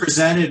patient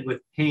presented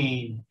with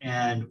pain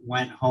and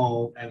went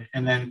home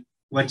and then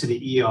went to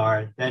the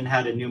ER, then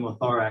had a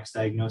pneumothorax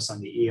diagnosed on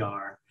the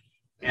ER.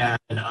 And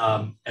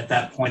at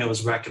that point, it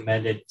was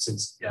recommended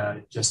just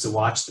to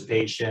watch the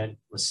patient,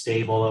 was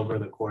stable over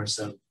the course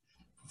of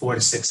 4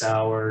 to 6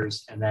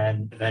 hours, and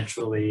then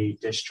eventually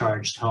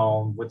discharged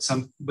home with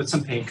some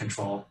pain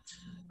control.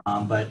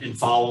 But in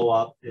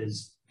follow-up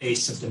is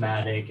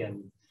asymptomatic,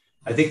 and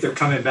I think they're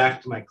coming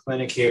back to my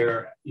clinic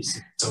here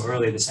so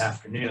early this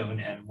afternoon,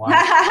 and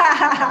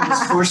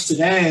this course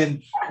today,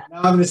 and now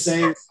I'm going to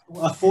say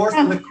a fourth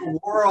of the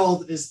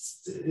world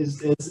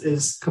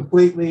is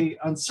completely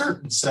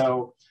uncertain.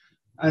 So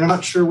I'm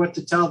not sure what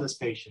to tell this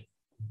patient.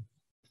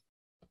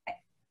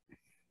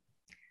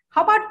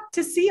 How about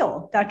to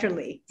seal, Dr.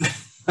 Lee?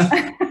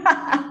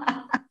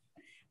 I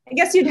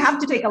guess you'd have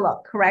to take a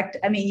look, correct?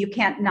 I mean, you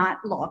can't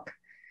not look.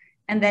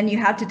 And then you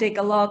have to take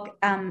a look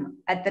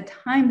at the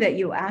time that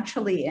you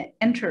actually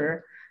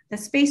enter the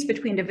space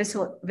between the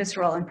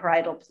visceral and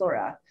parietal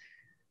pleura.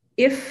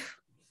 If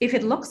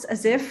it looks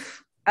as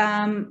if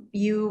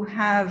you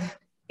have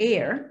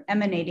air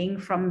emanating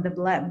from the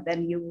bleb,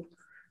 then you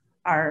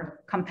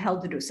are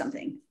compelled to do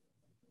something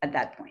at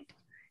that point.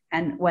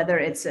 And whether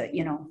it's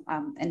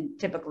and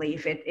typically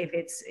if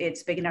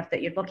it's big enough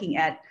that you're looking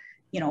at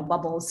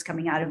bubbles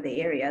coming out of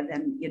the area,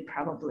 then you'd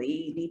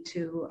probably need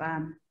to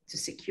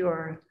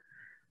secure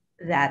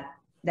that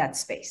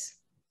space.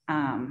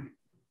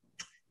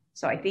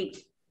 So I think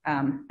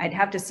I'd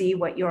have to see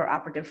what your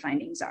operative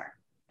findings are.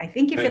 I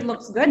think if it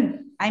looks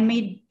good, I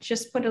may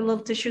just put a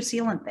little tissue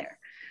sealant there.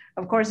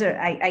 Of course,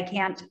 I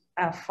can't.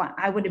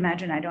 I would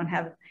imagine I don't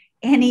have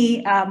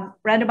any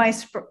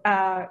randomized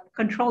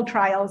control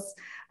trials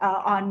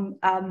on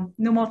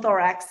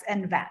pneumothorax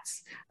and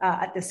VATS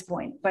at this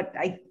point, but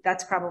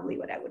that's probably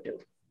what I would do.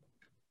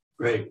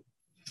 Great.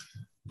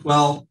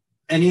 Well,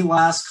 any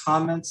last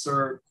comments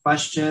or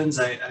questions?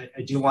 I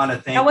do want to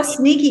thank. That was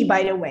sneaky,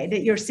 by the way,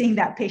 that you're seeing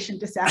that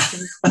patient this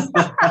afternoon.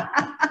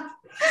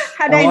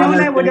 Had I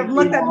known, I would have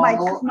looked at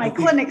my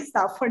clinic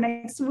stuff for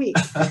next week.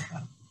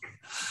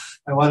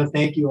 I want to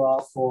thank you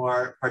all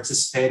for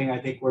participating. I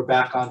think we're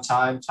back on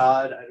time,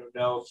 Todd. I don't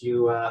know if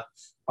you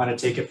want to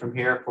take it from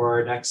here for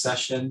our next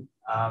session.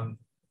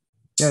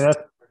 Yeah,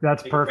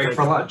 that's perfect.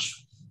 For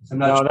lunch.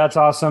 No, that's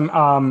awesome.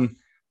 I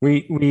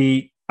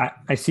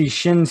see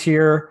Shin's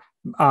here,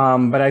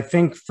 but I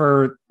think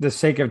for the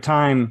sake of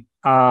time,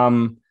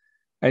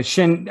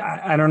 Shin,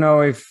 I don't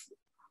know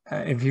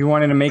if you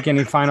wanted to make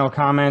any final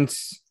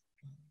comments.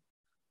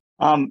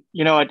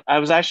 I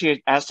was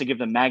actually asked to give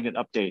the magnet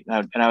update,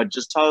 and I would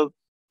just tell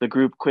the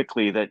group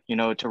quickly that,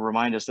 to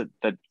remind us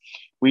that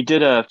we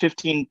did a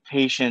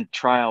 15-patient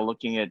trial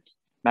looking at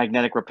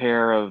magnetic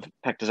repair of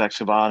Pectus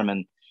excavatum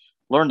and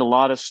learned a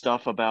lot of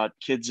stuff about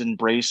kids in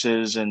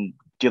braces and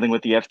dealing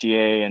with the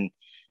FDA. And,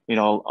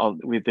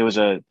 there was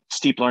a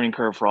steep learning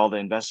curve for all the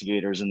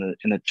investigators in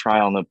the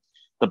trial. And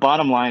the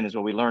bottom line is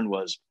what we learned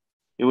was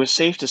it was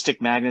safe to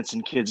stick magnets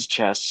in kids'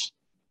 chests.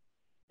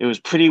 It was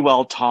pretty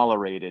well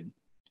tolerated.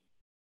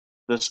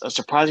 A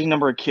surprising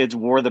number of kids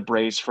wore the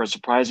brace for a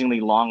surprisingly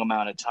long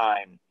amount of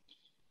time,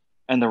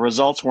 and the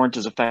results weren't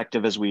as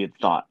effective as we had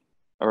thought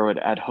or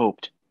had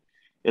hoped.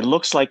 It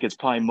looks like it's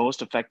probably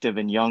most effective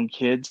in young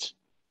kids,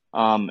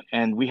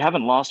 and we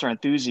haven't lost our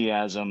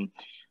enthusiasm,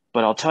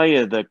 but I'll tell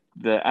you the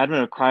the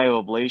advent of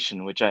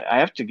cryoablation, which I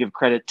have to give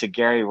credit to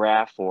Gary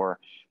Raff for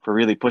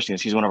really pushing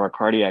this. He's one of our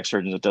cardiac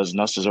surgeons that does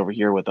Nuss over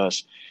here with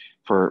us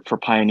for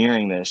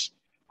pioneering this,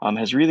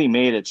 has really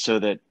made it so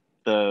that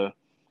the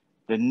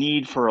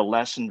need for a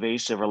less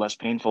invasive or less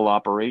painful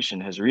operation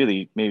has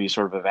really maybe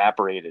sort of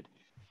evaporated.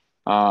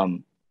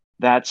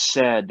 That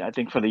said, I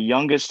think for the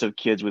youngest of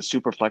kids with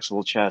super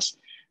flexible chests,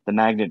 the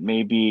magnet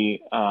may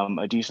be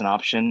a decent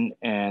option.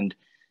 And,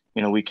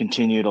 you know, we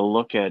continue to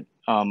look at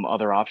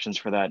other options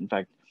for that. In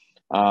fact,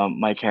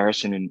 Mike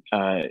Harrison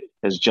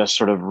has just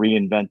sort of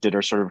reinvented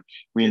or sort of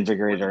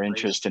reinvigorated our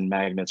interest in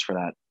magnets for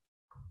that.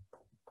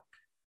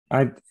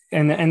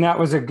 And that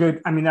was a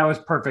good, I mean, that was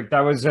perfect.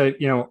 That was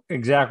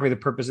exactly the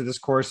purpose of this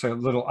course, a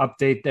little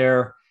update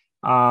there.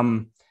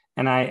 And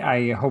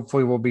I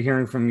hopefully will be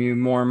hearing from you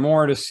more and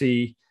more to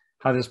see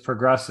how this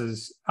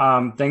progresses.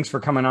 Thanks for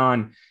coming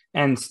on.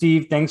 And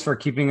Steve, thanks for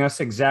keeping us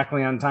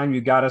exactly on time.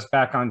 You got us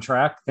back on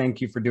track. Thank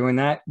you for doing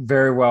that.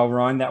 Very well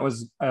run. That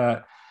was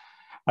a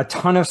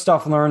ton of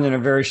stuff learned in a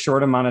very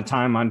short amount of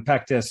time on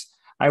Pectus.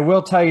 I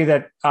will tell you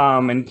that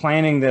in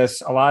planning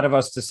this, a lot of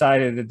us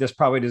decided that this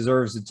probably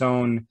deserves its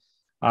own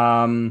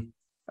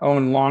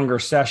longer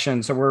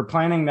session. So we're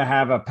planning to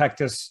have a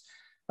Pectus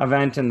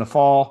event in the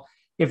fall.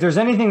 If there's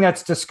anything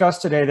that's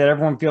discussed today that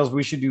everyone feels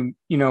we should do,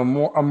 a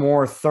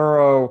more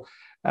thorough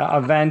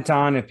event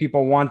on, if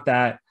people want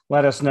that,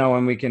 let us know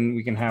and we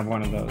can have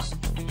one of those.